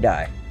before we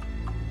die.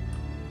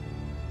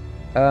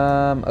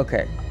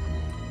 Okay.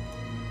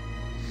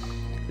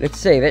 Let's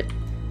save it.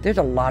 There's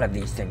a lot of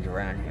these things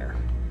around here.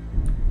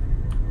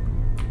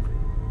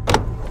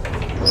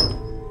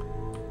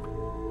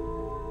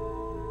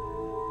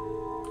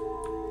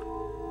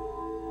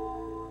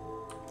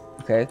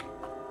 Okay.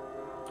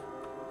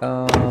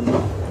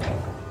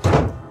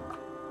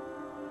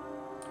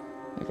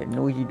 There's a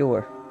noisy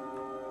door.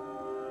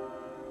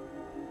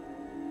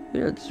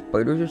 Yeah, like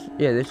spiders.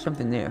 Yeah, there's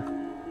something there.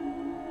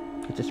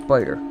 It's a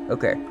spider.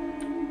 Okay.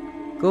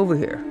 Go over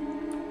here.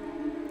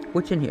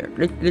 What's in here?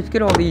 Let's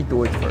get all these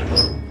doors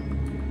first.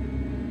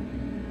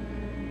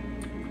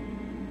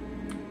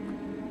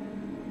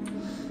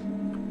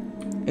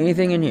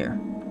 Anything in here?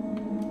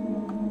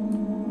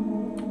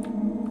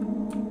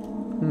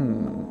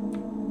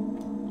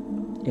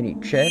 Any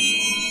chest?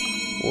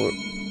 Or...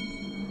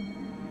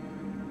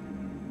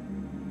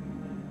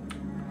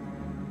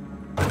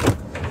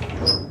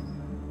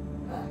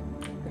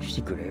 a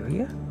secret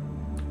area?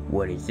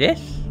 What is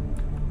this?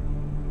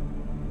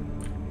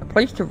 A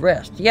place to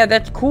rest. Yeah,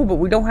 that's cool, but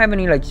we don't have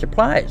any, like,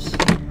 supplies.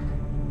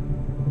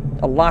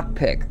 A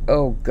lockpick.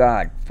 Oh,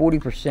 God.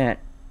 40%.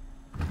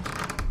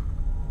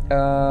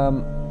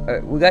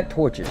 We got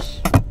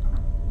torches.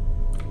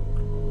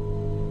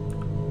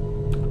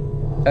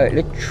 Alright,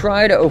 let's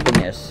try to open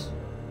this.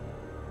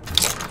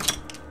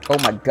 Oh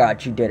my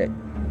god, she did it.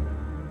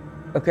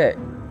 Okay.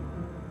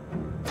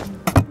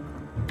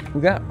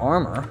 We got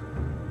armor.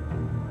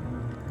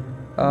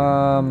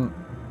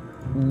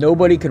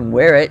 Nobody can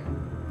wear it.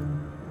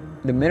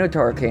 The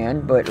Minotaur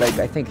can, but, like,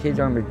 I think his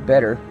armor's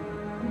better.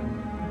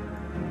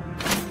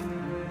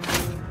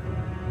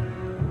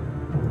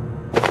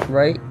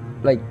 Right?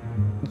 Like,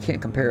 you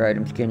can't compare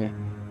items, can you?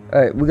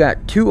 Alright, we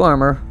got 2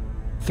 armor,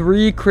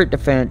 3 crit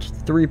defense,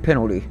 3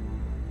 penalty.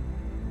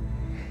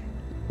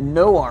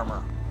 No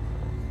armor.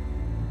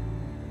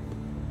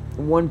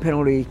 1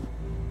 penalty,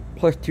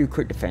 +2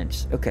 crit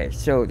defense. Okay,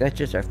 so that's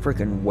just a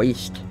freaking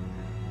waste.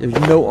 There's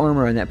no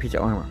armor on that piece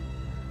of armor.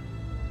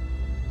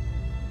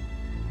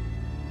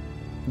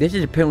 This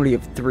is a penalty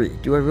of 3.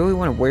 Do I really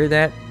want to wear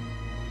that?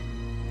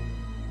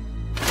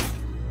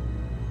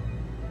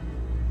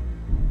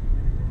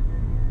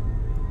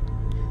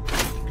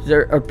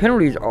 Our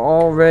penalties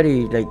are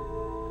already, like,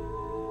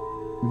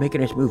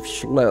 making us move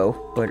slow,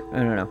 but I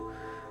don't know.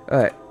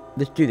 Alright,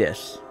 let's do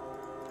this.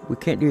 We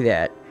can't do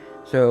that.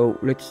 So,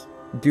 let's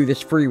do this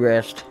free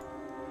rest.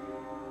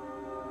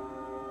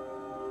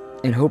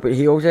 And hope it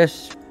heals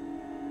us.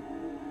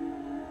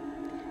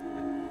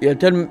 Yeah, it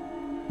doesn't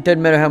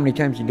matter how many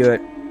times you do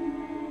it.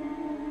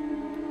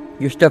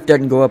 Your stuff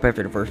doesn't go up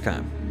after the first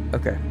time.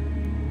 Okay.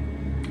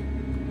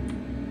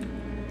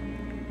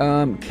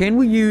 Can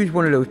we use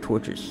one of those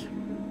torches?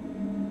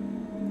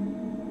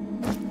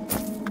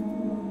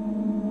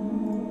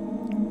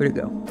 Where'd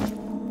it go?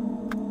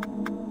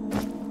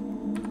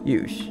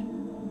 Use.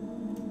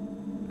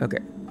 Okay.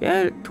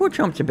 Yeah, torch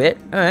humps a bit.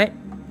 Alright.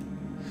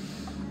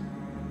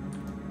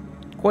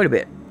 Quite a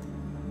bit.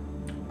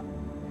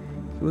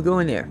 Can we go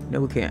in there?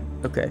 No, we can't.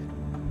 Okay.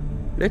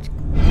 Let's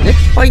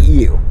fight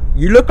you.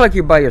 You look like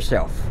you're by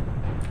yourself.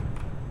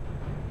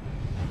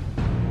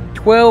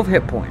 12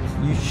 hit points.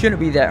 You shouldn't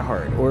be that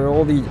hard, or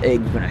all these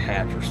eggs gonna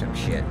hatch or some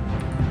shit.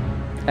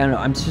 I don't know.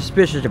 I'm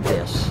suspicious of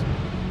this.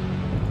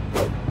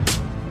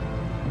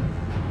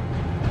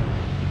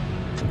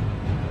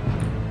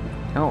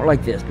 I don't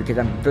like this because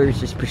I'm very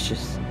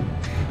suspicious.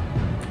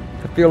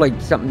 I feel like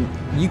something...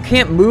 You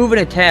can't move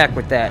and attack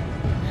with that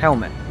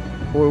helmet.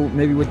 Or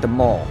maybe with the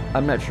maul.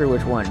 I'm not sure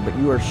which one, but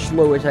you are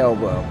slow as hell,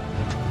 bro.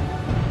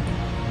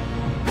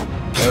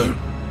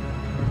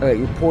 Alright,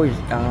 you're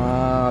poisoned.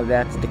 Ah,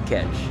 that's the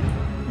catch.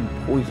 You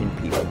poison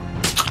people.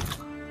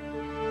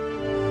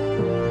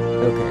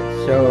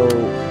 Okay, so...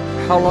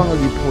 How long are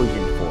you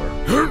poisoned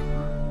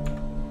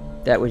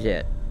for? That was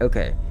it.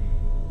 Okay.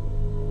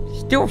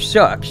 Still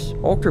sucks.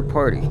 Alter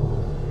party.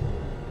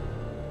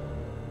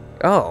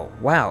 Oh,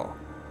 wow.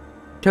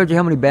 Told you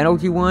how many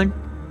battles you won?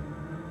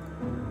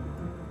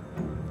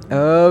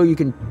 Oh, you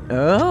can...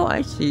 Oh,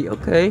 I see.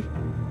 Okay.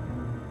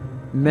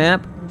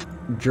 Map.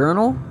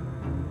 Journal.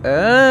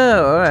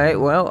 Oh, alright.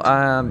 Well,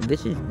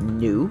 this is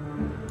new.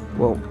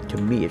 Well, to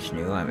me it's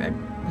new. I mean,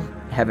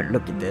 I haven't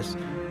looked at this.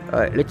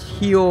 Alright, let's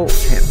heal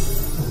him.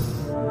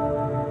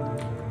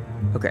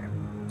 Okay.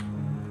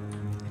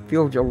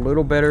 Feels a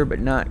little better, but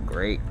not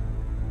great.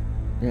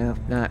 Yeah,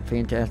 not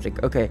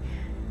fantastic. Okay.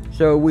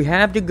 So, we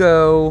have to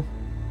go...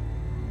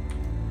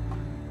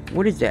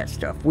 What is that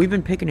stuff? We've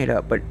been picking it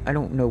up, but I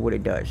don't know what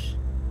it does.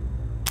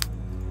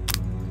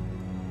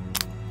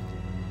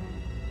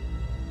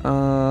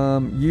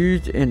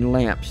 Used in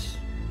lamps.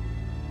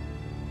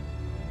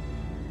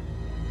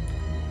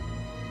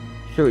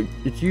 So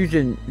it's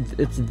using...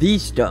 It's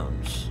these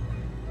stones.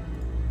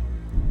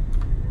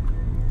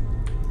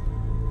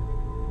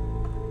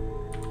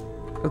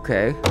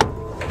 Okay.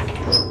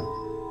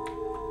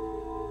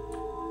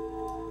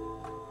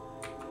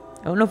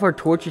 I don't know if our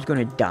torch is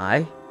gonna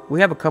die. We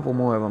have a couple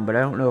more of them, but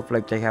I don't know if,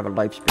 like, they have a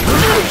lifespan.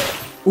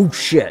 Oh,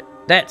 shit.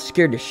 That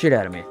scared the shit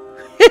out of me.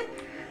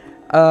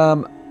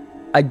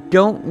 I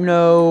don't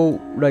know,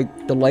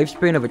 like, the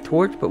lifespan of a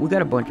torch, but we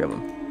got a bunch of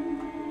them.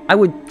 I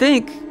would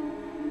think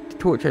the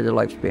torch has a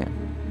lifespan.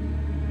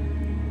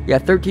 Yeah,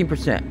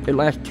 13%. It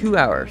lasts 2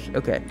 hours.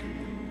 Okay.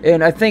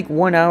 And I think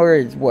 1 hour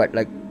is what,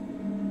 like,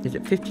 is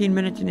it 15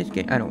 minutes in this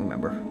game? I don't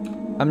remember.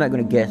 I'm not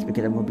going to guess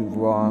because I'm going to be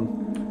wrong.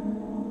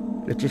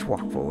 Let's just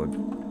walk forward.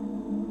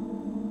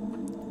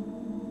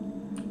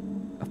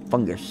 A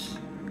fungus.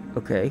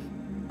 Okay.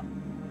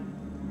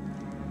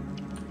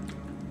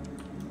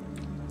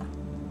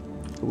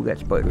 We got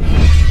spiders.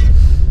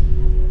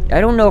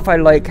 I don't know if I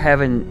like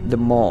having the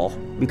maul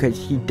because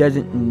he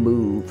doesn't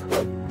move,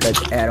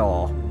 like, at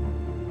all.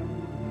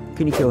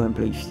 Can you kill him,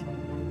 please?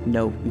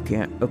 No, you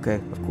can't. Okay,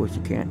 of course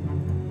you can't.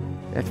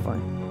 That's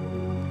fine.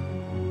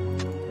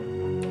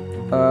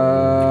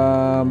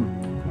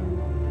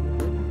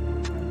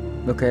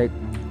 Okay.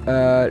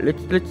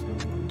 Let's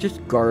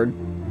just guard.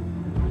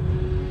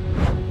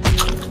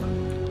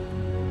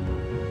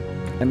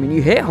 I mean,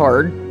 you hit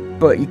hard,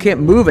 but you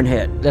can't move and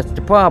hit. That's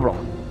the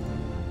problem.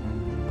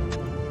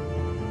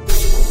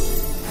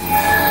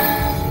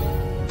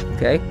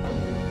 Okay.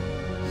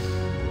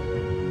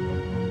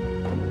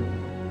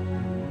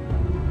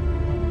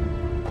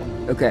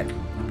 Okay.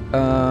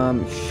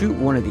 Shoot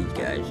one of these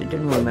guys. It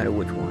doesn't really matter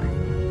which one.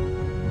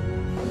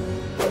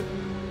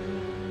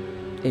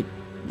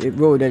 It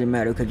really doesn't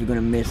matter because you're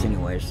gonna miss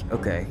anyways.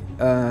 Okay.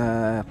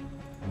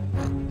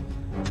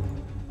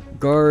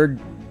 Guard.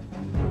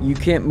 You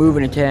can't move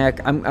and attack.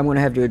 I'm gonna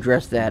have to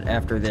address that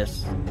after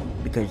this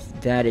because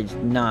that is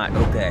not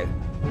okay.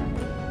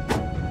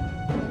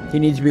 He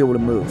needs to be able to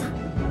move.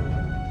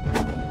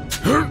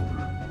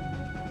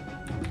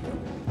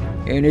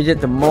 And is it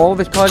the maul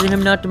that's causing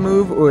him not to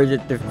move, or is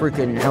it the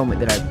freaking helmet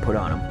that I put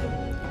on him?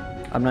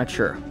 I'm not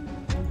sure.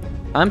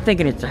 I'm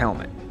thinking it's the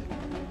helmet.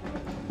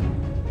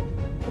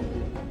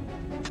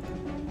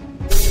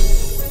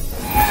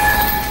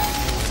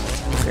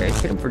 Okay,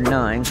 hit him for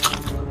 9.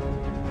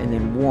 And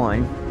then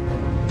 1.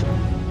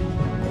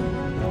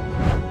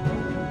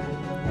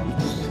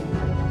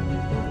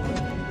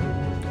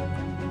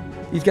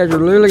 These guys are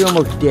literally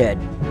almost dead.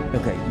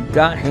 Okay, you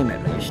got him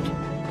at least.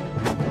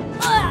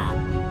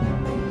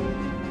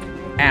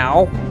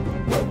 Ow.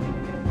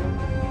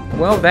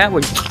 Well, that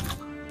was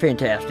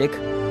fantastic.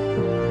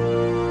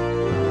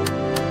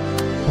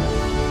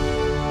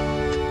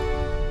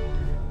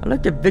 I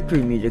like the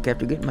victory music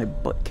after getting my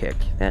butt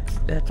kicked.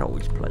 That's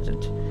always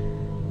pleasant.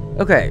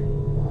 Okay.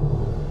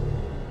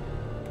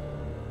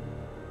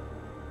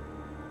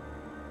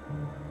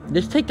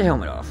 Let's take the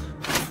helmet off.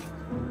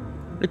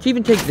 Let's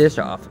even take this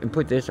off and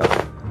put this on.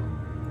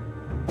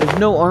 There's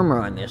no armor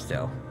on this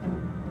though.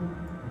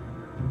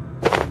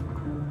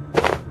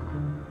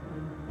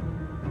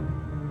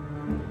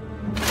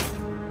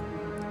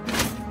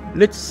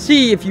 Let's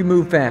see if you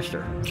move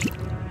faster.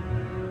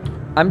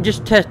 I'm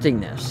just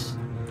testing this.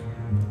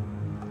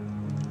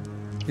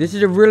 This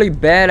is a really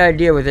bad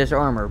idea with this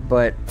armor,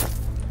 but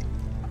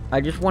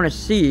I just want to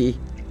see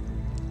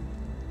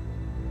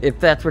if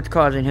that's what's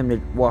causing him to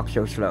walk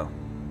so slow.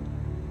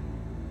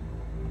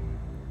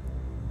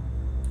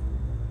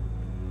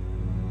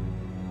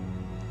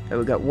 So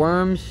we got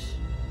worms.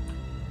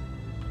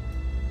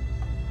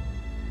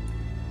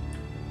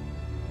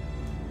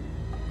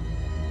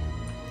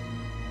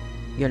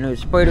 You got another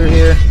spider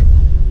here.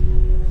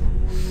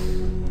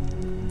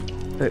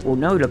 Wait, well,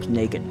 now he looks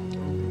naked.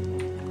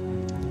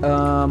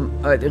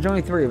 Alright, there's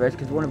only 3 of us,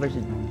 because one of us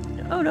is...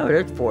 Oh no,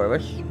 there's 4 of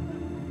us.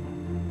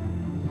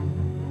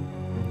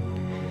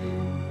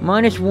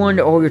 -1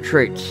 to all your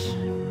traits.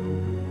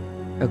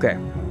 Okay.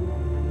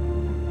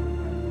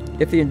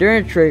 If the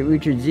endurance trait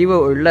reaches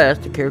 0 or less,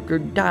 the character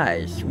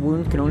dies.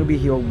 Wounds can only be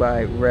healed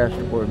by rest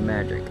or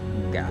magic.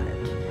 Got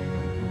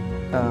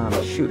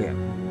it. Shoot him.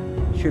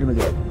 Shoot him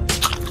again.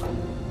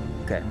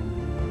 Okay.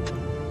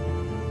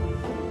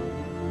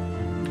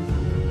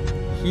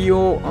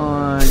 Heal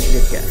on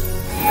this guy.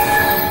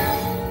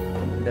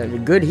 That's a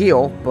good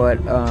heal,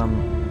 but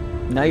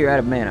now you're out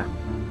of mana.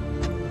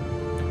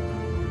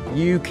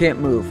 You can't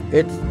move.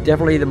 It's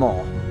definitely the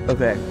mall.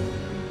 Okay.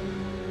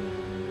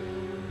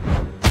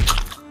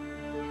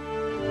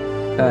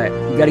 Alright,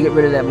 you gotta get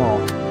rid of that maul.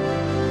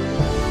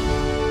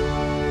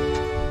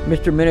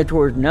 Mr.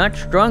 Minotaur is not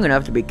strong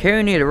enough to be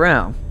carrying it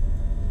around.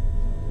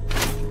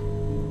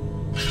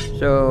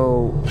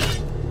 So...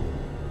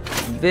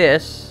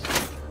 This...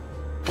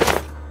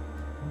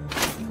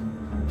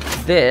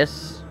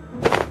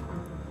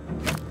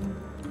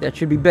 That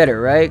should be better,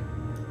 right?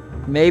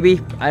 Maybe?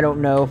 I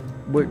don't know.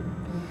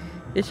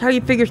 It's how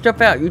you figure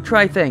stuff out. You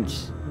try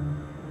things.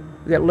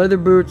 We got leather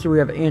boots and we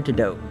have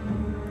antidote.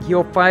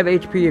 Heal 5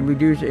 HP and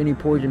reduce any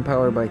poison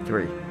power by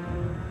 3.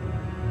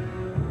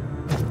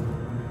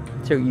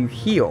 So you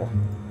heal.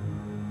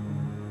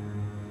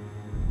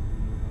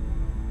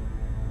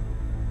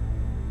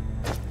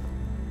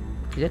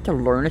 Is that to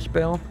learn a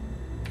spell?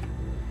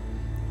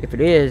 If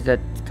it is,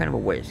 that's kind of a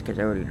waste because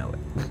I already know it.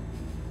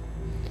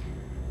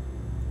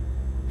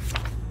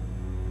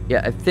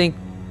 Yeah, I think...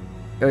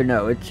 Oh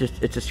no, it's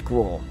a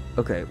scroll.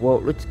 Okay, well,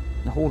 let's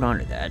hold on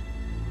to that.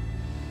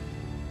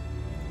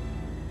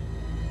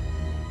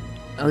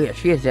 Oh yeah,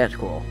 she has that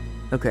scroll.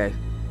 Okay.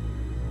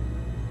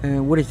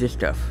 And what is this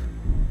stuff?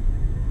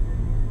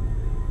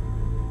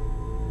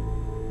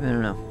 I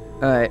don't know.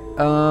 Alright,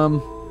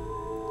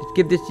 let's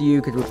give this to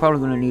you because we're probably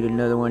going to need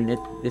another one.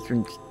 This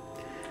one's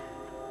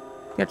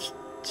got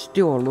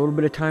still a little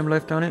bit of time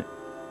left on it.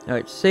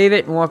 Alright, save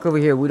it and walk over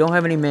here. We don't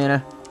have any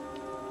mana.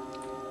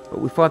 But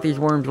we fought these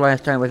worms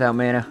last time without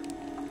mana.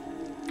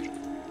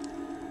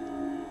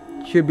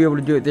 Should be able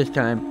to do it this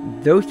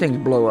time. Those things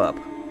blow up.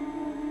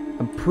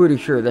 I'm pretty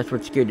sure that's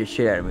what scared the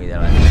shit out of me that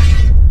last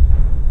time.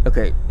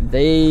 Okay,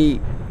 they...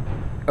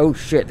 Oh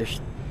shit, there's...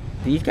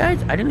 These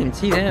guys? I didn't even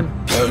see them.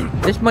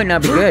 This might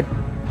not be good.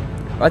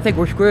 I think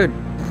we're screwed.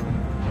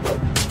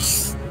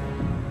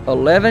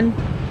 11.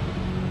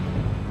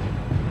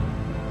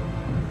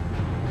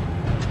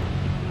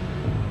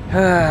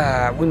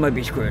 We might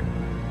be screwed.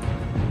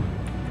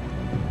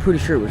 Pretty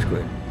sure we're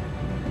screwed.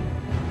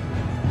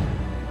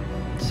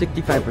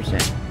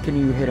 65%. Can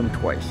you hit him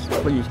twice?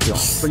 Please kill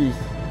him. Please.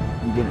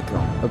 You didn't kill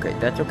him. Okay,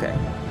 that's okay.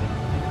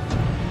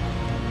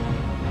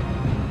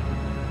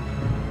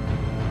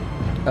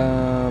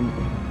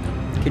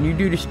 Can you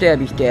do the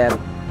stabby stab?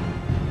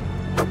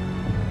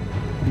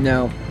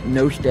 No.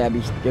 No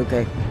stabbies.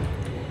 Okay.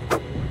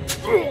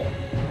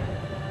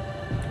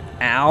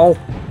 Ow.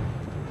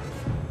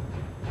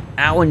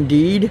 Ow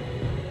indeed.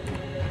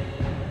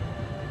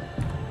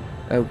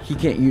 Oh, he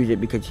can't use it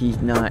because he's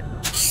not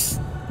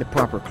the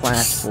proper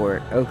class for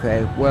it.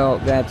 Okay, well,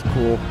 that's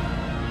cool.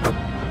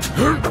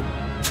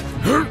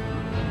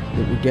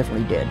 But we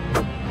definitely did.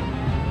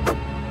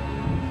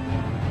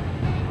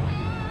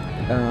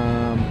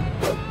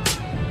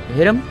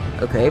 Hit him.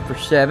 Okay, for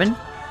 7.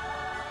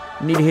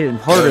 We need to hit him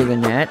harder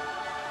than that.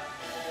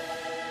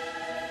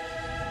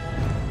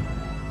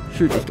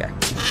 Shoot this guy.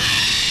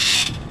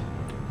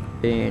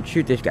 And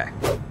shoot this guy.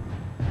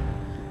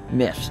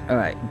 Miss.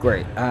 Alright,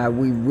 great.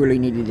 We really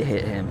needed to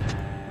hit him.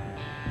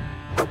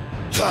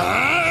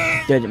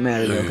 Doesn't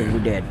matter though, because we're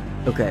dead.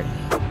 Okay.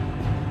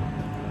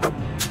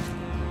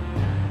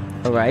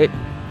 Alright.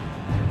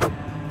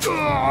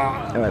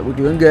 Alright, we're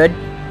doing good.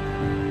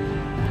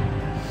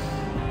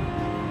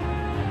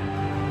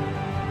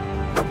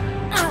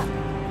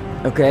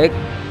 Okay.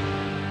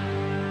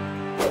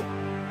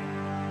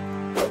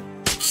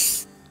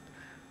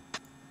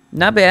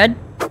 Not bad.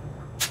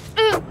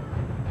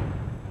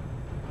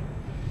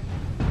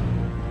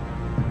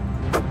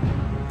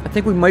 I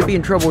think we might be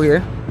in trouble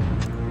here.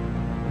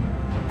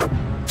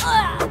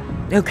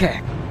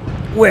 Okay.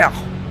 Well,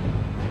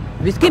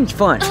 this game's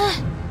fun.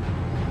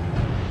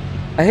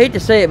 I hate to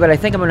say it, but I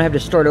think I'm gonna have to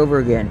start over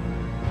again.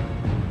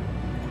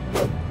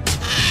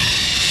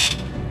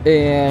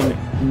 And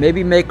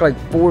maybe make like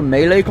 4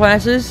 melee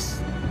classes?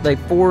 Like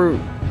 4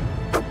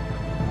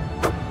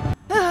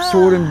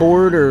 sword and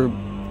board or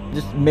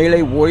just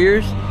melee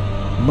warriors?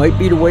 Might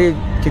be the way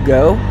to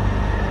go.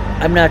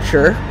 I'm not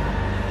sure.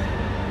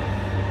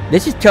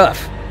 This is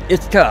tough.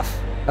 It's tough.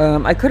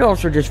 I could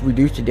also just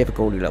reduce the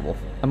difficulty level.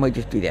 I might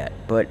just do that.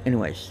 But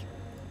anyways.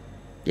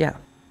 Yeah.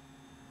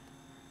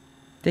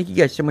 Thank you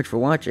guys so much for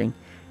watching.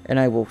 And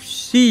I will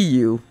see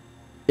you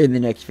in the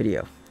next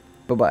video.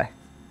 Bye-bye.